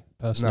stay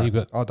personally,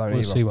 but I don't we'll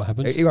either. see what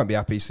happens. He won't be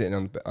happy sitting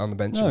on the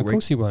bench No, every of week.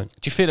 course he won't.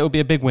 do you feel it will be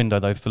a big window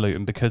though for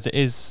Luton because it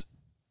is?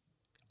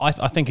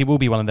 I think it will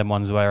be one of them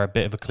ones where a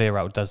bit of a clear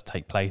out does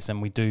take place,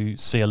 and we do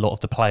see a lot of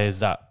the players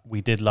that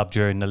we did love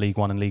during the League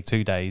One and League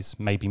Two days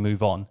maybe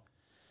move on.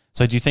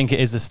 So do you think it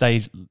is the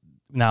stage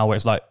now where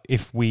it's like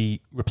if we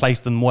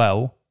replace them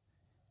well,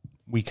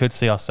 we could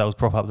see ourselves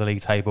prop up the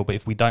league table, but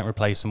if we don't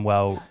replace them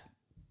well,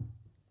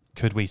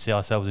 could we see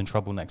ourselves in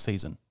trouble next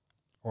season?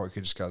 Or it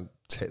could just go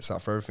tits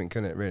up for everything,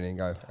 couldn't it, really, and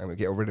go, and we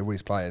get rid of all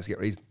these players, get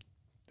these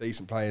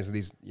decent players and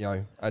these,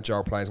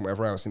 agile players and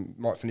whatever else, and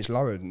might finish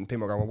lower, and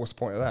people go, well, what's the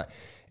point of that?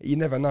 You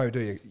never know, do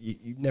you?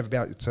 You never be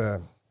able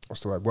to,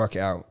 work it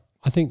out.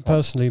 I think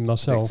personally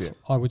myself, Predict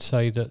it. I would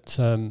say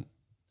that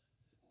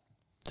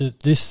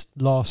this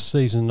last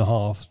season and a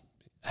half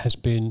has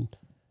been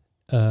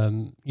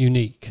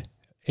unique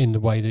in the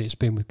way that it's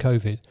been with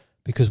COVID,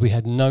 because we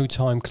had no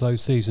time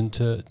closed season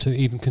to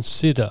even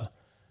consider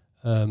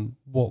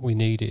what we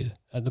needed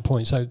at the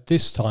point. So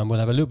this time we'll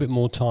have a little bit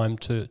more time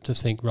to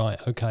think, right,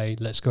 okay,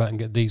 let's go out and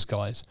get these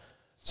guys.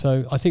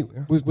 So I think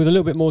with a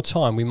little bit more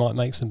time, we might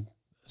make some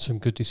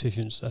good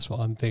decisions. That's what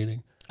I'm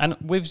feeling. And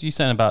with you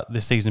saying about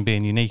this season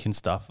being unique and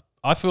stuff,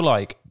 I feel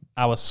like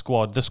our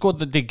squad, the squad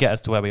that did get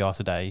us to where we are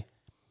today,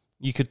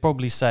 you could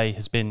probably say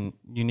has been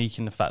unique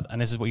in the fact,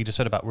 and this is what you just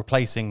said about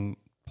replacing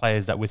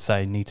players that we'd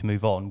say need to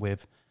move on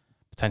with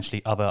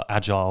potentially other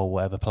agile or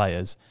whatever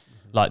players.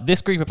 Like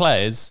this group of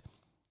players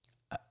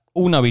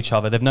all know each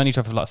other. They've known each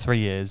other for like 3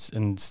 years,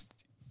 and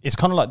it's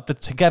kind of like the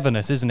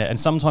togetherness, isn't it? And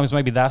sometimes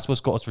maybe that's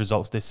what's got us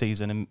results this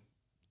season. And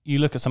you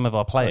look at some of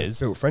our players,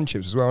 built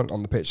friendships as well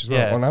on the pitch as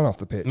well, on and off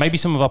the pitch. Maybe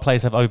some of our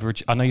players have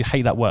I know you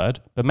hate that word,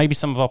 but maybe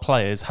some of our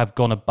players have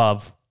gone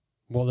above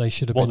what they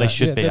should have what been they at.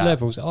 should be at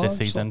levels this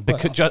season,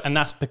 but and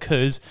that's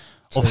because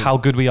of how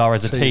good we are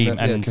as a team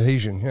and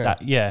cohesion.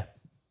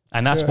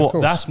 And that's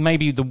that's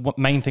maybe the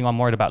main thing I'm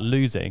worried about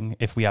losing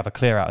if we have a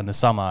clear out in the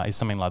summer is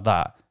something like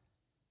that,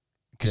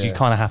 because you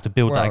kind of have to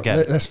build that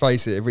again. Let's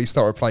face it, if we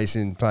start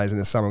replacing players in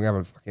the summer, we have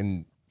a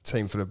fucking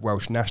team for the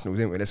Welsh nationals,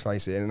 didn't we? Let's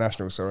face it,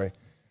 internationals. Sorry.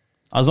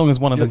 As long as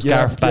one of them's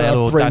Gareth Bale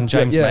or Dan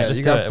James, mate, let's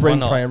you do got it. Bryn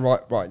playing right.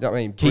 You know what I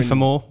mean? Kiefer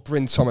Moore,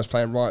 Bryn Thomas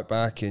playing right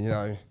back,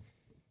 and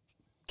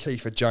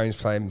Kiefer Jones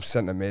playing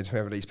centre mid,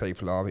 whoever these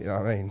people are. You know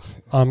what I mean?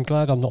 I'm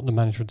glad I'm not the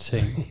manager of the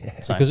team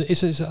because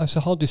it's a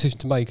hard decision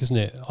to make, isn't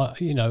it?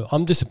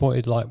 I'm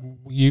disappointed. Like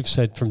you've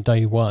said from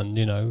day one,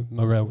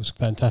 Morel was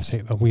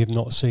fantastic, but we have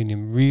not seen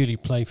him really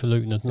play for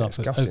Luton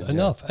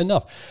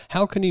enough.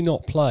 How can he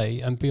not play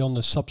and be on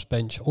the subs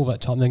bench all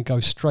that time, then go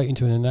straight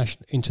into an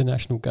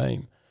international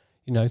game?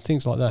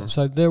 Things like that.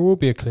 So there will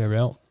be a clear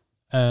out,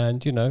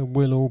 and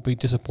we'll all be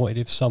disappointed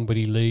if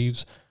somebody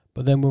leaves.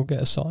 But then we'll get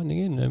a signing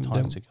in, and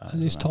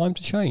it's time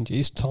to change.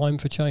 It's time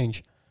for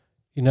change.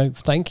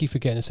 Thank you for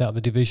getting us out of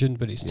the division,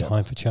 but it's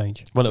time for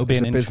change. Well, it'll be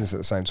a business at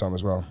the same time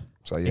as well.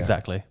 So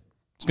exactly,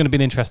 it's going to be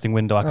an interesting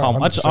window.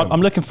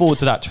 I'm looking forward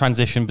to that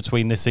transition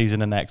between this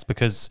season and next,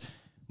 because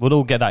we'll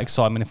all get that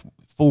excitement if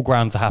full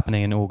grounds are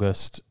happening in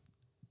August.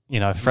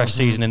 Fresh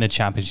season in the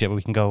Championship,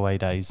 we can go away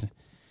days.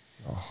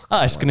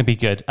 It's going to be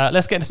good.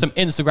 Let's get into some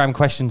Instagram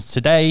questions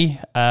today.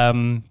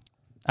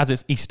 As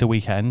it's Easter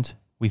weekend,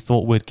 we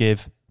thought we'd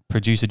give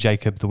producer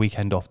Jacob the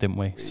weekend off, didn't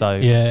we? So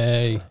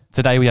yay.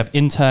 Today we have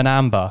intern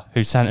Amber,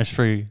 who sent us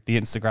through the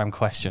Instagram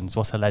questions.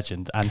 What a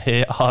legend. And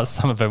here are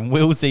some of them.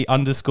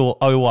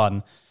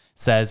 Willsy_01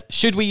 says,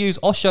 should we use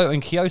Osho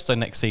and Kioso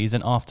next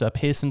season after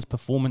Pearson's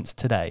performance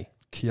today?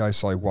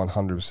 Kioso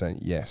 100%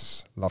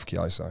 yes. Love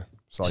Kioso.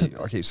 So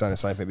I keep saying the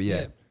same thing,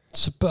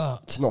 but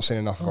but not seen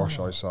enough of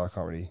Osho, so I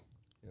can't really,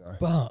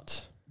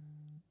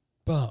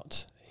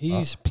 But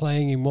he's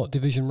playing in what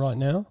division right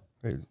now?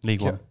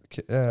 League One.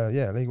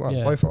 League One.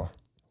 Both are.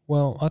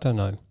 Well, I don't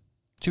know. Do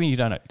you mean you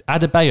don't know?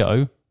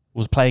 Adebayo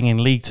was playing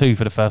in League 2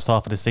 for the first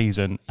half of the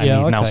season, and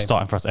he's now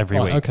starting for us every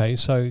week. Okay,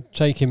 so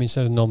take him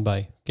instead of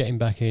Nombe. Get him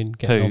back in.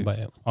 Get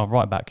Nombe out. Oh,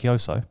 right back,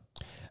 Kioso.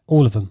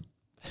 All of them.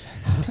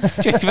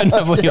 Do you even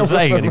know what you're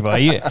saying anymore? Are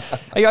you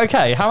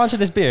okay? How much of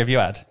this beer have you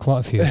had? Quite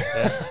a few.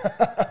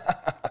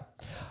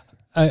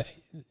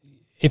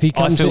 If he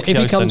comes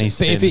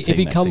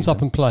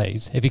up and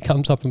plays,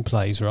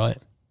 right?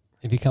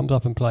 If he comes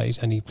up and plays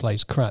and he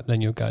plays crap,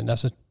 then you're going,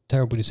 that's a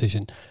terrible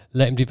decision.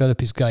 Let him develop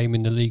his game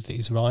in the league that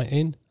he's right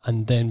in,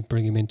 and then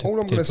bring him into.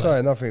 All I'm going to say,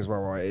 another thing as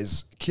well, right,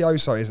 is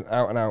Kioso is an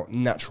out-and-out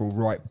natural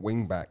right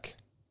wing back.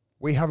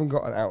 We haven't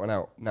got an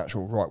out-and-out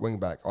natural right wing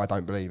back, I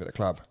don't believe, at the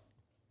club.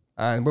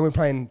 And when we're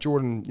playing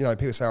Jordan,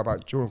 people say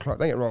about Jordan Clark,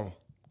 don't get it wrong,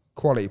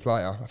 quality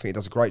player. I think he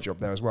does a great job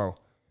there as well.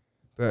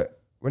 But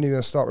when you're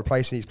going to start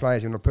replacing these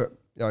players, you're going to put,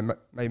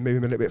 maybe move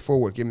him a little bit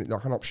forward, give him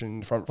like an option in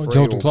the front three.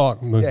 Jordan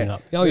Clark moving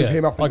up. Move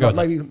him up, and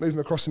maybe move him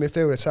across the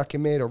midfield,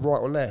 attacking mid or right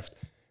or left.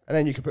 And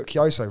then you could put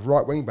Kioso,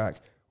 right wing back,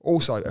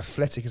 also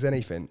athletic as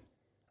anything.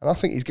 And I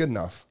think he's good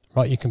enough.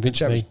 Right, you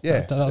convinced me.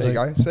 Yeah, there you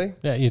go. See?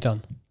 Yeah, you're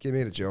done. Give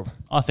me the job.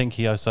 I think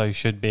Kioso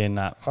should be in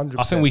that. 100%.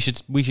 I think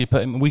we should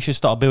put him. We should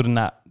start building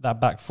that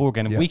back four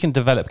again. If we can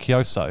develop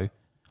Kioso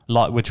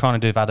like we're trying to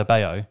do with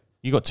Adebayo,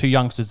 you got two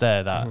youngsters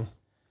there that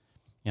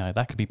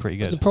that could be pretty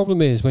good. But the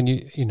problem is when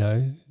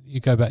you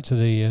go back to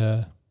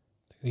the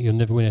you'll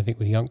never win anything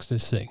with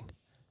youngsters thing.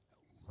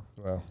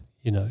 Well,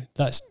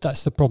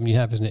 that's the problem you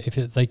have, isn't it?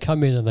 If they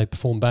come in and they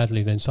perform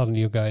badly, then suddenly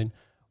you're going,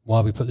 why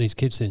have we put these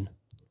kids in?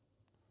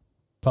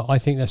 But I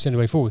think that's the only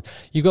way forward.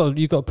 You got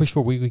to push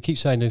forward. We keep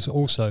saying this.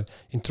 Also,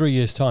 in 3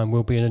 years' time,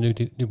 we'll be in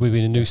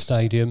a new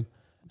stadium,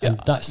 and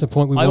that's the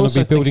point we want to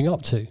be building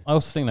up to. I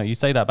also think you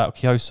say that about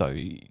Kioso.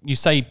 You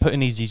say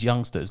putting these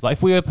youngsters. Like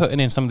if we were putting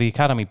in some of the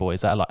academy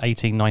boys that are like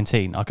 18,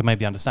 19, I could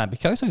maybe understand.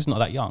 But Kioso's not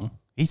that young.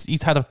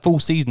 He's had a full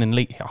season in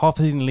League, half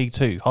a season in League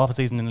 2, half a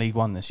season in League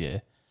 1 this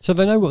year. So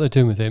they know what they're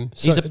doing with him.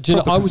 So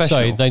I would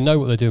say they know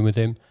what they're doing with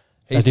him.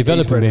 They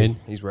develop him in,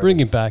 bring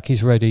him back.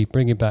 He's ready.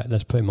 Bring him back.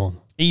 Let's put him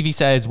on. Evie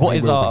says, what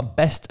is our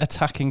best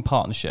attacking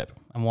partnership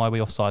and why are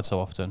we offside so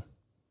often?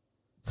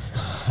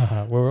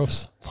 Why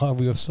are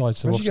we offside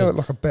so often? Would you go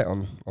like a bet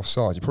on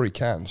offside? You probably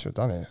can. Should have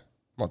done it.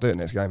 Might do it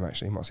next game,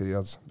 actually. Might see the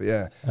odds. But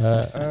yeah.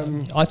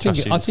 I think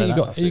you've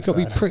got to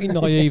be pretty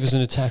naive as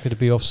an attacker to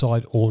be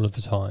offside all of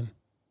the time.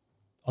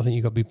 I think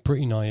you've got to be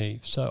pretty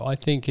naive. So I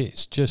think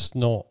it's just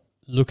not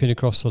looking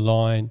across the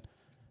line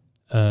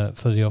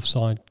for the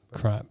offside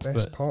crap.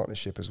 Best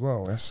partnership as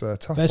well. That's a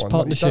tough best one.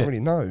 Partnership. You don't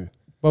really know.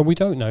 Well, we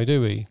don't know,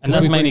 do we? And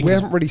that's mainly we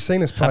haven't really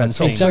seen us play a top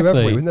two, exactly.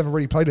 have we? We've never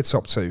really played a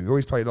top two. We've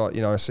always played like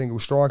a single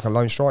striker,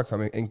 lone striker. I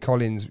mean, in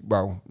Collins,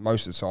 well,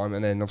 most of the time,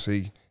 and then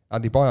obviously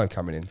Adebayo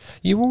coming in.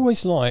 You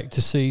always like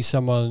to see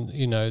someone,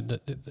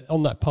 that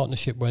on that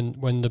partnership when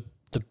the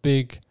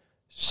big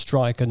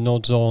striker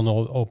nods on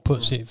or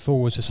puts it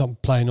forward to someone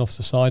playing off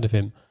the side of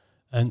him.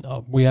 And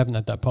we haven't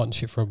had that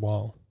partnership for a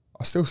while.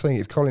 I still think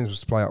if Collins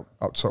was to play up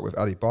top with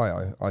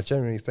Adebayo, I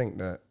genuinely think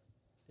that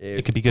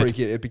it could be good.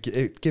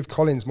 It'd give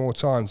Collins more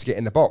time to get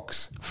in the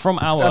box. From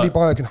our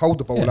Adebayo can hold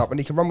the ball up and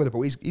he can run with the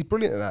ball. He's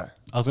brilliant at that.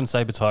 I was going to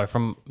say, Batai,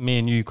 from me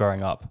and you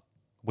growing up,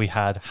 we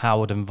had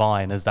Howard and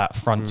Vine as that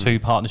front two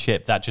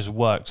partnership that just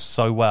worked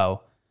so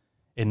well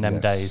in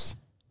them days.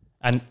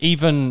 And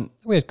even...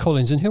 We had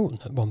Collins and Hilton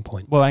at one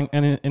point. Well,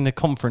 and in the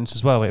conference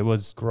as well, it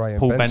was Gray and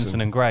Paul Benson.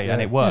 Benson and Gray,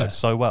 and it worked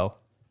so well.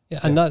 Yeah,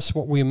 and that's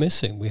what we're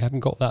missing. We haven't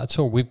got that at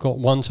all. We've got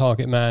one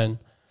target man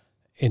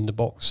in the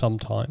box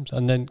sometimes,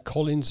 and then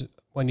Collins,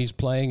 when he's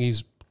playing,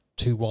 he's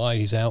too wide,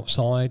 he's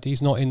outside,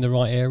 he's not in the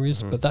right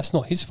areas, but that's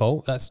not his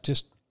fault. That's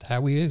just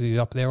how he is. He's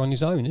up there on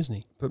his own, isn't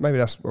he? But maybe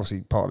that's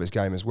obviously part of his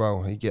game as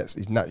well. He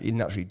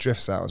naturally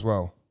drifts out as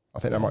well. I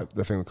think that might be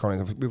the thing with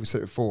Collins. We've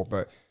said it before,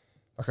 but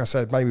like I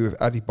said, maybe with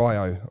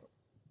Adebayo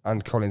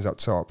and Collins up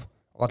top,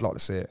 I'd like to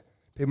see it.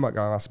 People might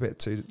go, that's a bit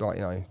too,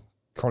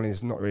 Collins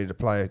is not really the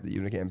player that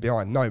you're going to get him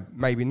behind. No,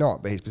 maybe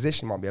not, but his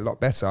position might be a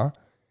lot better.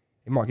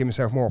 He might give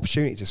himself more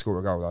opportunity to score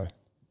a goal, though.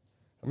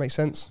 That makes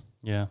sense?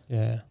 Yeah.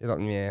 Yeah. You're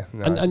like, yeah.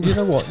 No. And you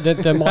know what?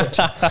 There might...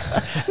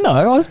 No,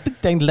 I was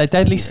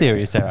deadly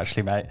serious there,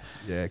 actually, mate.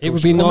 Yeah, it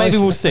would be nice. Well, maybe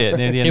we'll see it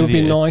near the end it of would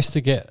the be year. nice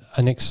to get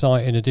an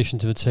exciting addition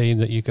to the team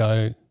that you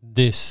go,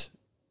 this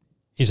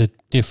is a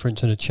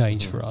difference and a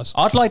change for us.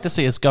 I'd like to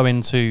see us go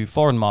into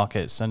foreign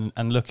markets and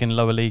look in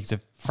lower leagues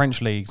of French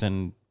leagues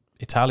and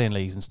Italian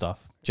leagues and stuff.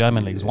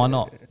 German leagues, why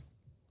not?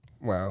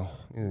 Well,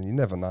 you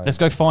never know. Let's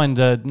go find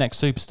the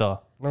next superstar.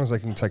 As long as they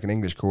can take an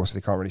English course,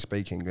 they can't really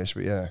speak English,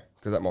 but yeah,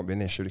 because that might be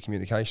an issue with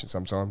communication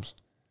sometimes.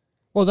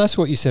 Well, that's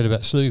what you said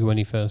about Sluga when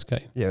he first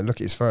came. Yeah, look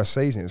at his first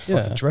season; it was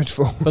fucking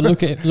dreadful. But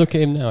look at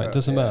him now; it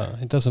doesn't matter.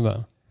 It doesn't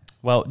matter.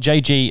 Well,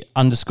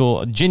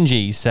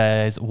 JG_Gingy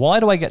says, why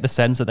do I get the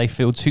sense that they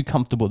feel too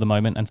comfortable at the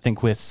moment and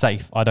think we're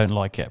safe? I don't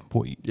like it.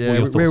 What are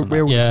your thoughts on that?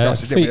 We all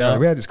discussed it, didn't we?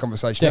 We had this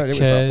conversation deck earlier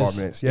chairs, for about 5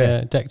 minutes.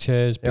 Yeah, deck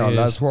chairs, yeah, beers.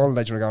 lads, what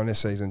holiday do you want to go on this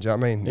season? Do you know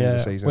what I mean? Yeah, the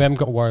season. we haven't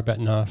got to worry about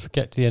enough.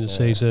 Get to the end of the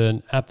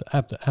season, have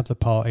the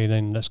party, and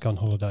then let's go on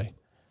holiday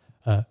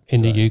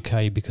in the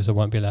UK because I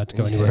won't be allowed to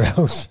go anywhere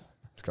else.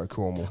 Let's go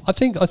Cornwall. I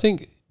think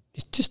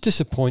it's just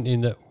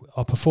disappointing that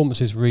our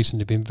performances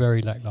recently have been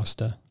very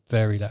lacklustre.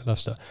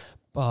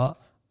 But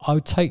I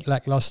would take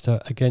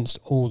lacklustre against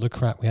all the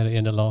crap we had at the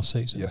end of last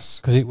season.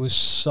 Yes. Because it was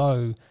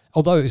so...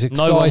 Although it was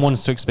exciting... No one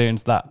wants to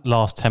experience that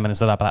last 10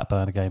 minutes of that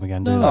Blackburn game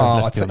again, do they?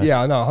 Let's be honest.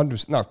 Yeah, I know,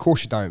 100%. No, of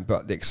course you don't,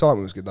 but the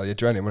excitement was good, though. The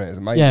adrenaline, wasn't it? It was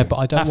amazing. Yeah, but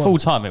I don't At full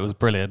time, it was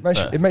brilliant.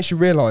 It makes you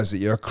realise that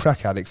you're a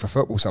crack addict for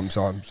football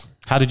sometimes.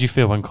 How did you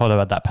feel when Colo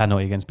had that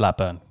penalty against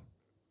Blackburn?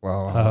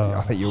 Well,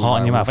 I think you all Heart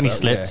in know your mouth, all and he that,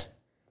 slipped. Yeah.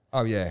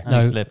 Oh, yeah. And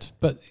he slipped.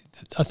 But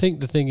I think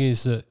the thing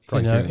is that,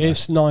 Great feeling,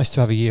 it's nice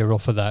to have a year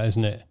off of that,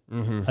 isn't it?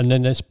 Mm-hmm. And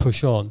then let's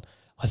push on.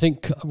 I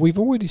think we've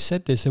already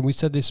said this, and we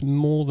said this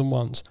more than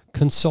once.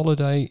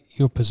 Consolidate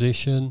your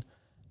position.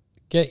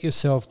 Get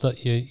yourself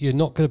that you're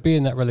not going to be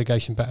in that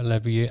relegation battle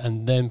every year,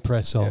 and then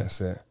press on. Yeah,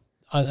 that's it.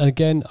 And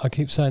again, I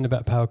keep saying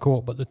about Power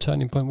Court, but the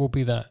turning point will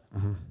be that.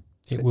 Mm-hmm.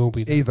 It will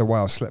be that. Either way,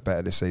 I've slept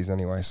better this season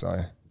anyway,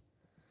 so...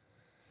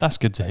 That's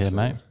good to hear,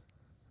 mate.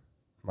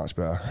 Much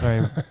better.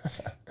 Very,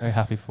 very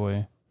happy for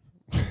you.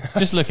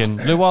 Just looking,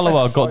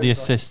 Lualawa got the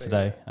assist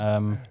today.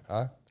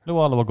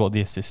 Lualawa got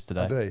the assist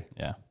today. Did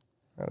he? Yeah.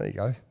 Oh, there you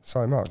go.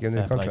 Sign him up, give him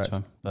a new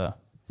contract. But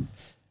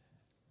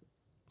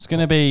it's going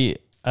to be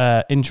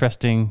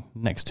interesting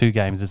next 2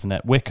 games, isn't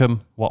it?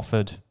 Wickham,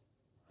 Watford.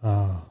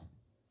 Oh.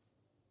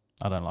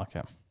 I don't like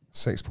it.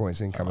 6 points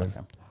incoming.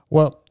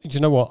 Well, do you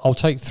know what? I'll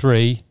take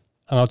 3,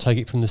 and I'll take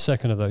it from the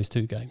second of those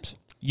 2 games.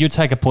 You'd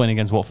take a point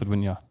against Watford,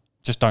 wouldn't you?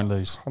 Just don't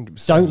lose.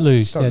 100%. Don't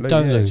lose.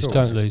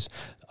 Don't lose.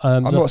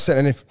 I'm not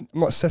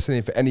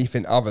settling for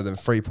anything other than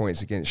 3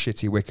 points against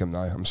shitty Wickham, though.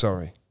 I'm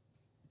sorry.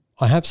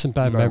 I have some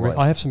bad memories.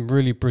 way. I have some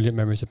really brilliant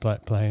memories of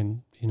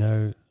playing,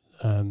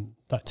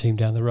 that team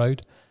down the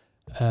road.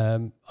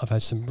 I've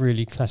had some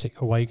really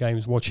classic away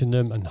games watching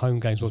them and home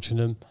games watching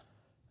them.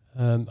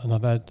 And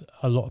I've had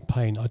a lot of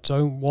pain. I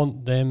don't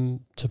want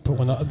them to put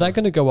one up. They're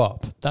going to go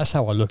up. That's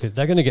how I look at it.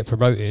 They're going to get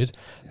promoted,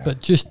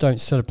 but just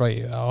don't celebrate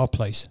it at our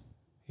place.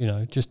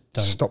 Just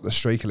don't. Stop the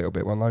streak a little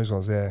bit, one of those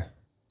ones, yeah.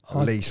 At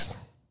least.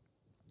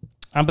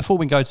 And before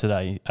we go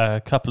today, a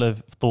couple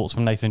of thoughts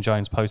from Nathan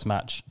Jones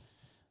post-match.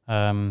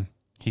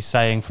 He's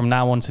saying from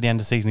now on to the end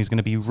of the season, he's going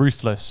to be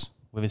ruthless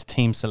with his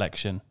team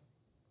selection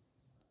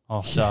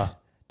after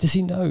Does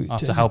he know?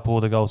 After how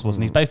poor the goals was.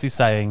 And he's basically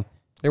saying,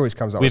 it always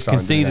comes up we've with something,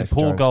 conceded Nathan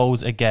poor Jones.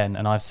 goals again.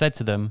 And I've said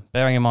to them,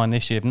 bearing in mind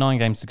this year, 9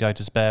 games to go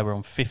to spare, we're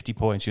on 50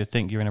 points. You'd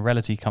think you're in a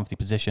relatively comfy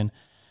position.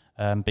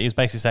 But he was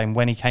basically saying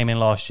when he came in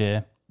last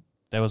year,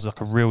 there was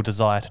like a real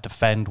desire to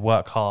defend,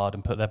 work hard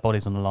and put their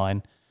bodies on the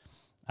line.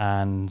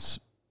 And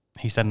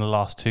he said in the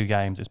last 2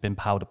 games, it's been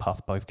powder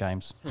puff both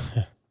games.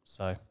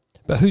 So,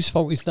 but whose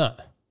fault is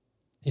that?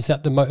 Is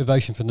that the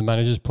motivation from the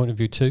manager's point of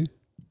view too?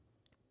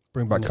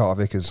 Bring back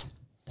Carter Vickers.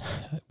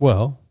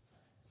 Well,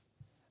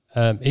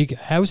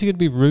 How is he going to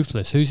be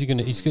ruthless? Who's he going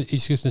to? He's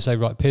just going to say,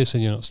 right,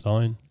 Pearson, you're not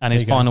starting. And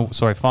his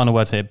final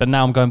words here. But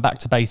now I'm going back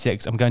to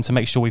basics. I'm going to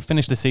make sure we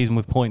finish the season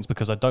with points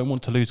because I don't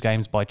want to lose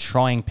games by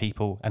trying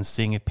people and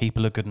seeing if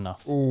people are good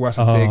enough. Oh, that's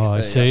a dig.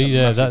 I see.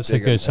 Yeah, that's a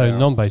good. So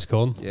Nombe's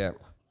gone. Yeah,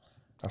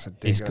 that's a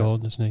dig. He's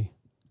gone, isn't he?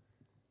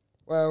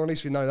 Well, at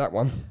least we know that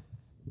one.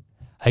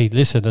 Hey,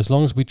 listen. As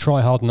long as we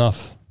try hard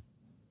enough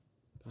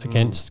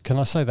against, can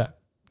I say that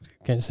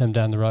against them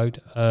down the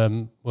road,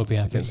 we'll be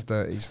happy. Against the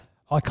 30s.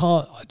 I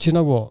can't. Do you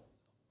know what?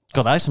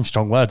 God, that is some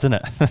strong words, isn't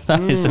it?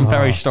 That is some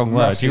very strong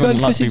words. You wouldn't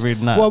like to be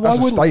reading that. Well, why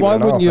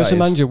wouldn't you, as a that is.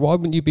 manager, why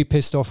wouldn't you be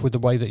pissed off with the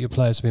way that your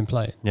players have been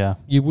playing? Yeah.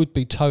 You would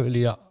be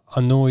totally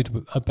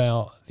annoyed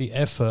about the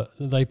effort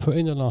that they put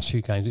in the last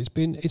few games.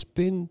 It's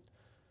been.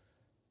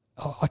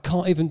 I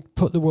can't even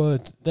put the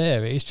word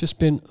there. It's just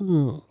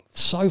been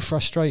so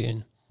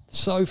frustrating.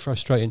 So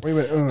frustrating. We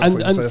went,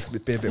 that's going to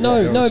be a bit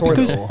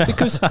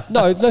because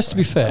let's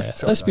be fair.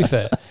 Let's be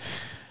fair.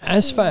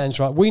 As fans,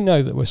 right, we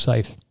know that we're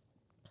safe.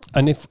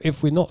 And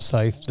if we're not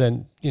safe,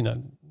 then,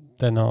 then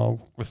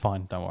we're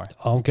fine, don't worry.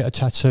 I'll get a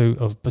tattoo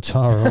of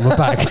Batara on my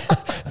back.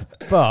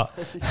 But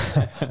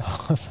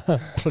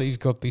please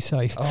God be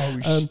safe.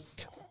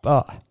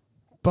 But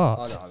I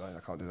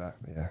can't do that.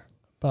 Yeah.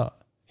 But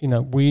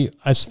we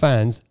as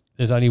fans,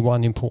 there's only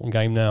one important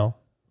game now,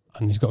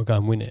 and he's got to go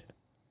and win it.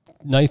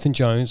 Nathan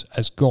Jones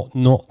has got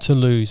not to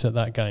lose at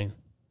that game.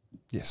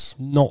 Yes.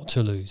 Not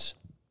to lose.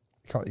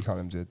 You can't let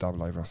them do a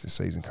double over us this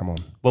season. Come on.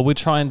 Well, we're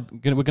going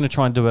to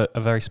try and do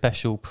a very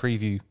special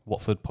preview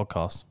Watford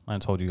podcast. I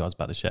haven't told you guys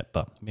about this yet,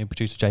 but me and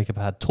producer Jacob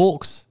had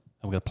talks,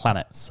 and we're going to plan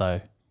it.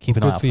 So keep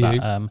an eye out for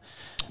that.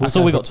 That's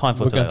all we got time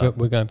for today.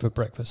 We're going for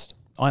breakfast.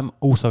 I'm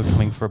also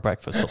coming for a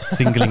breakfast. Stop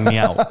singling me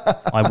out.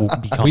 I will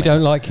be coming. We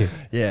don't like you.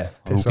 Yeah,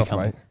 piss off,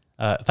 mate.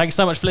 Thanks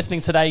so much for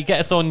listening today.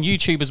 Get us on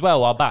YouTube as well.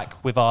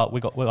 We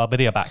got our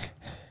video back.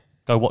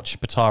 Go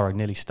watch Batara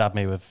nearly stab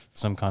me with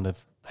some kind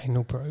of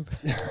anal probe.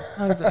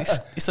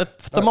 It's a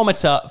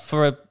thermometer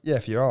for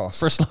your arse.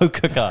 For a slow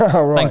cooker.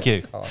 Oh, right. Thank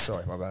you. Oh,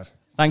 sorry, my bad.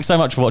 Thanks so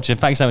much for watching.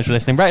 Thanks so much for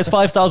listening. Rate us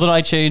 5 stars on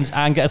iTunes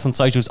and get us on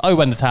socials.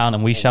 When the Town,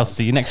 and we shall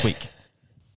see you next week.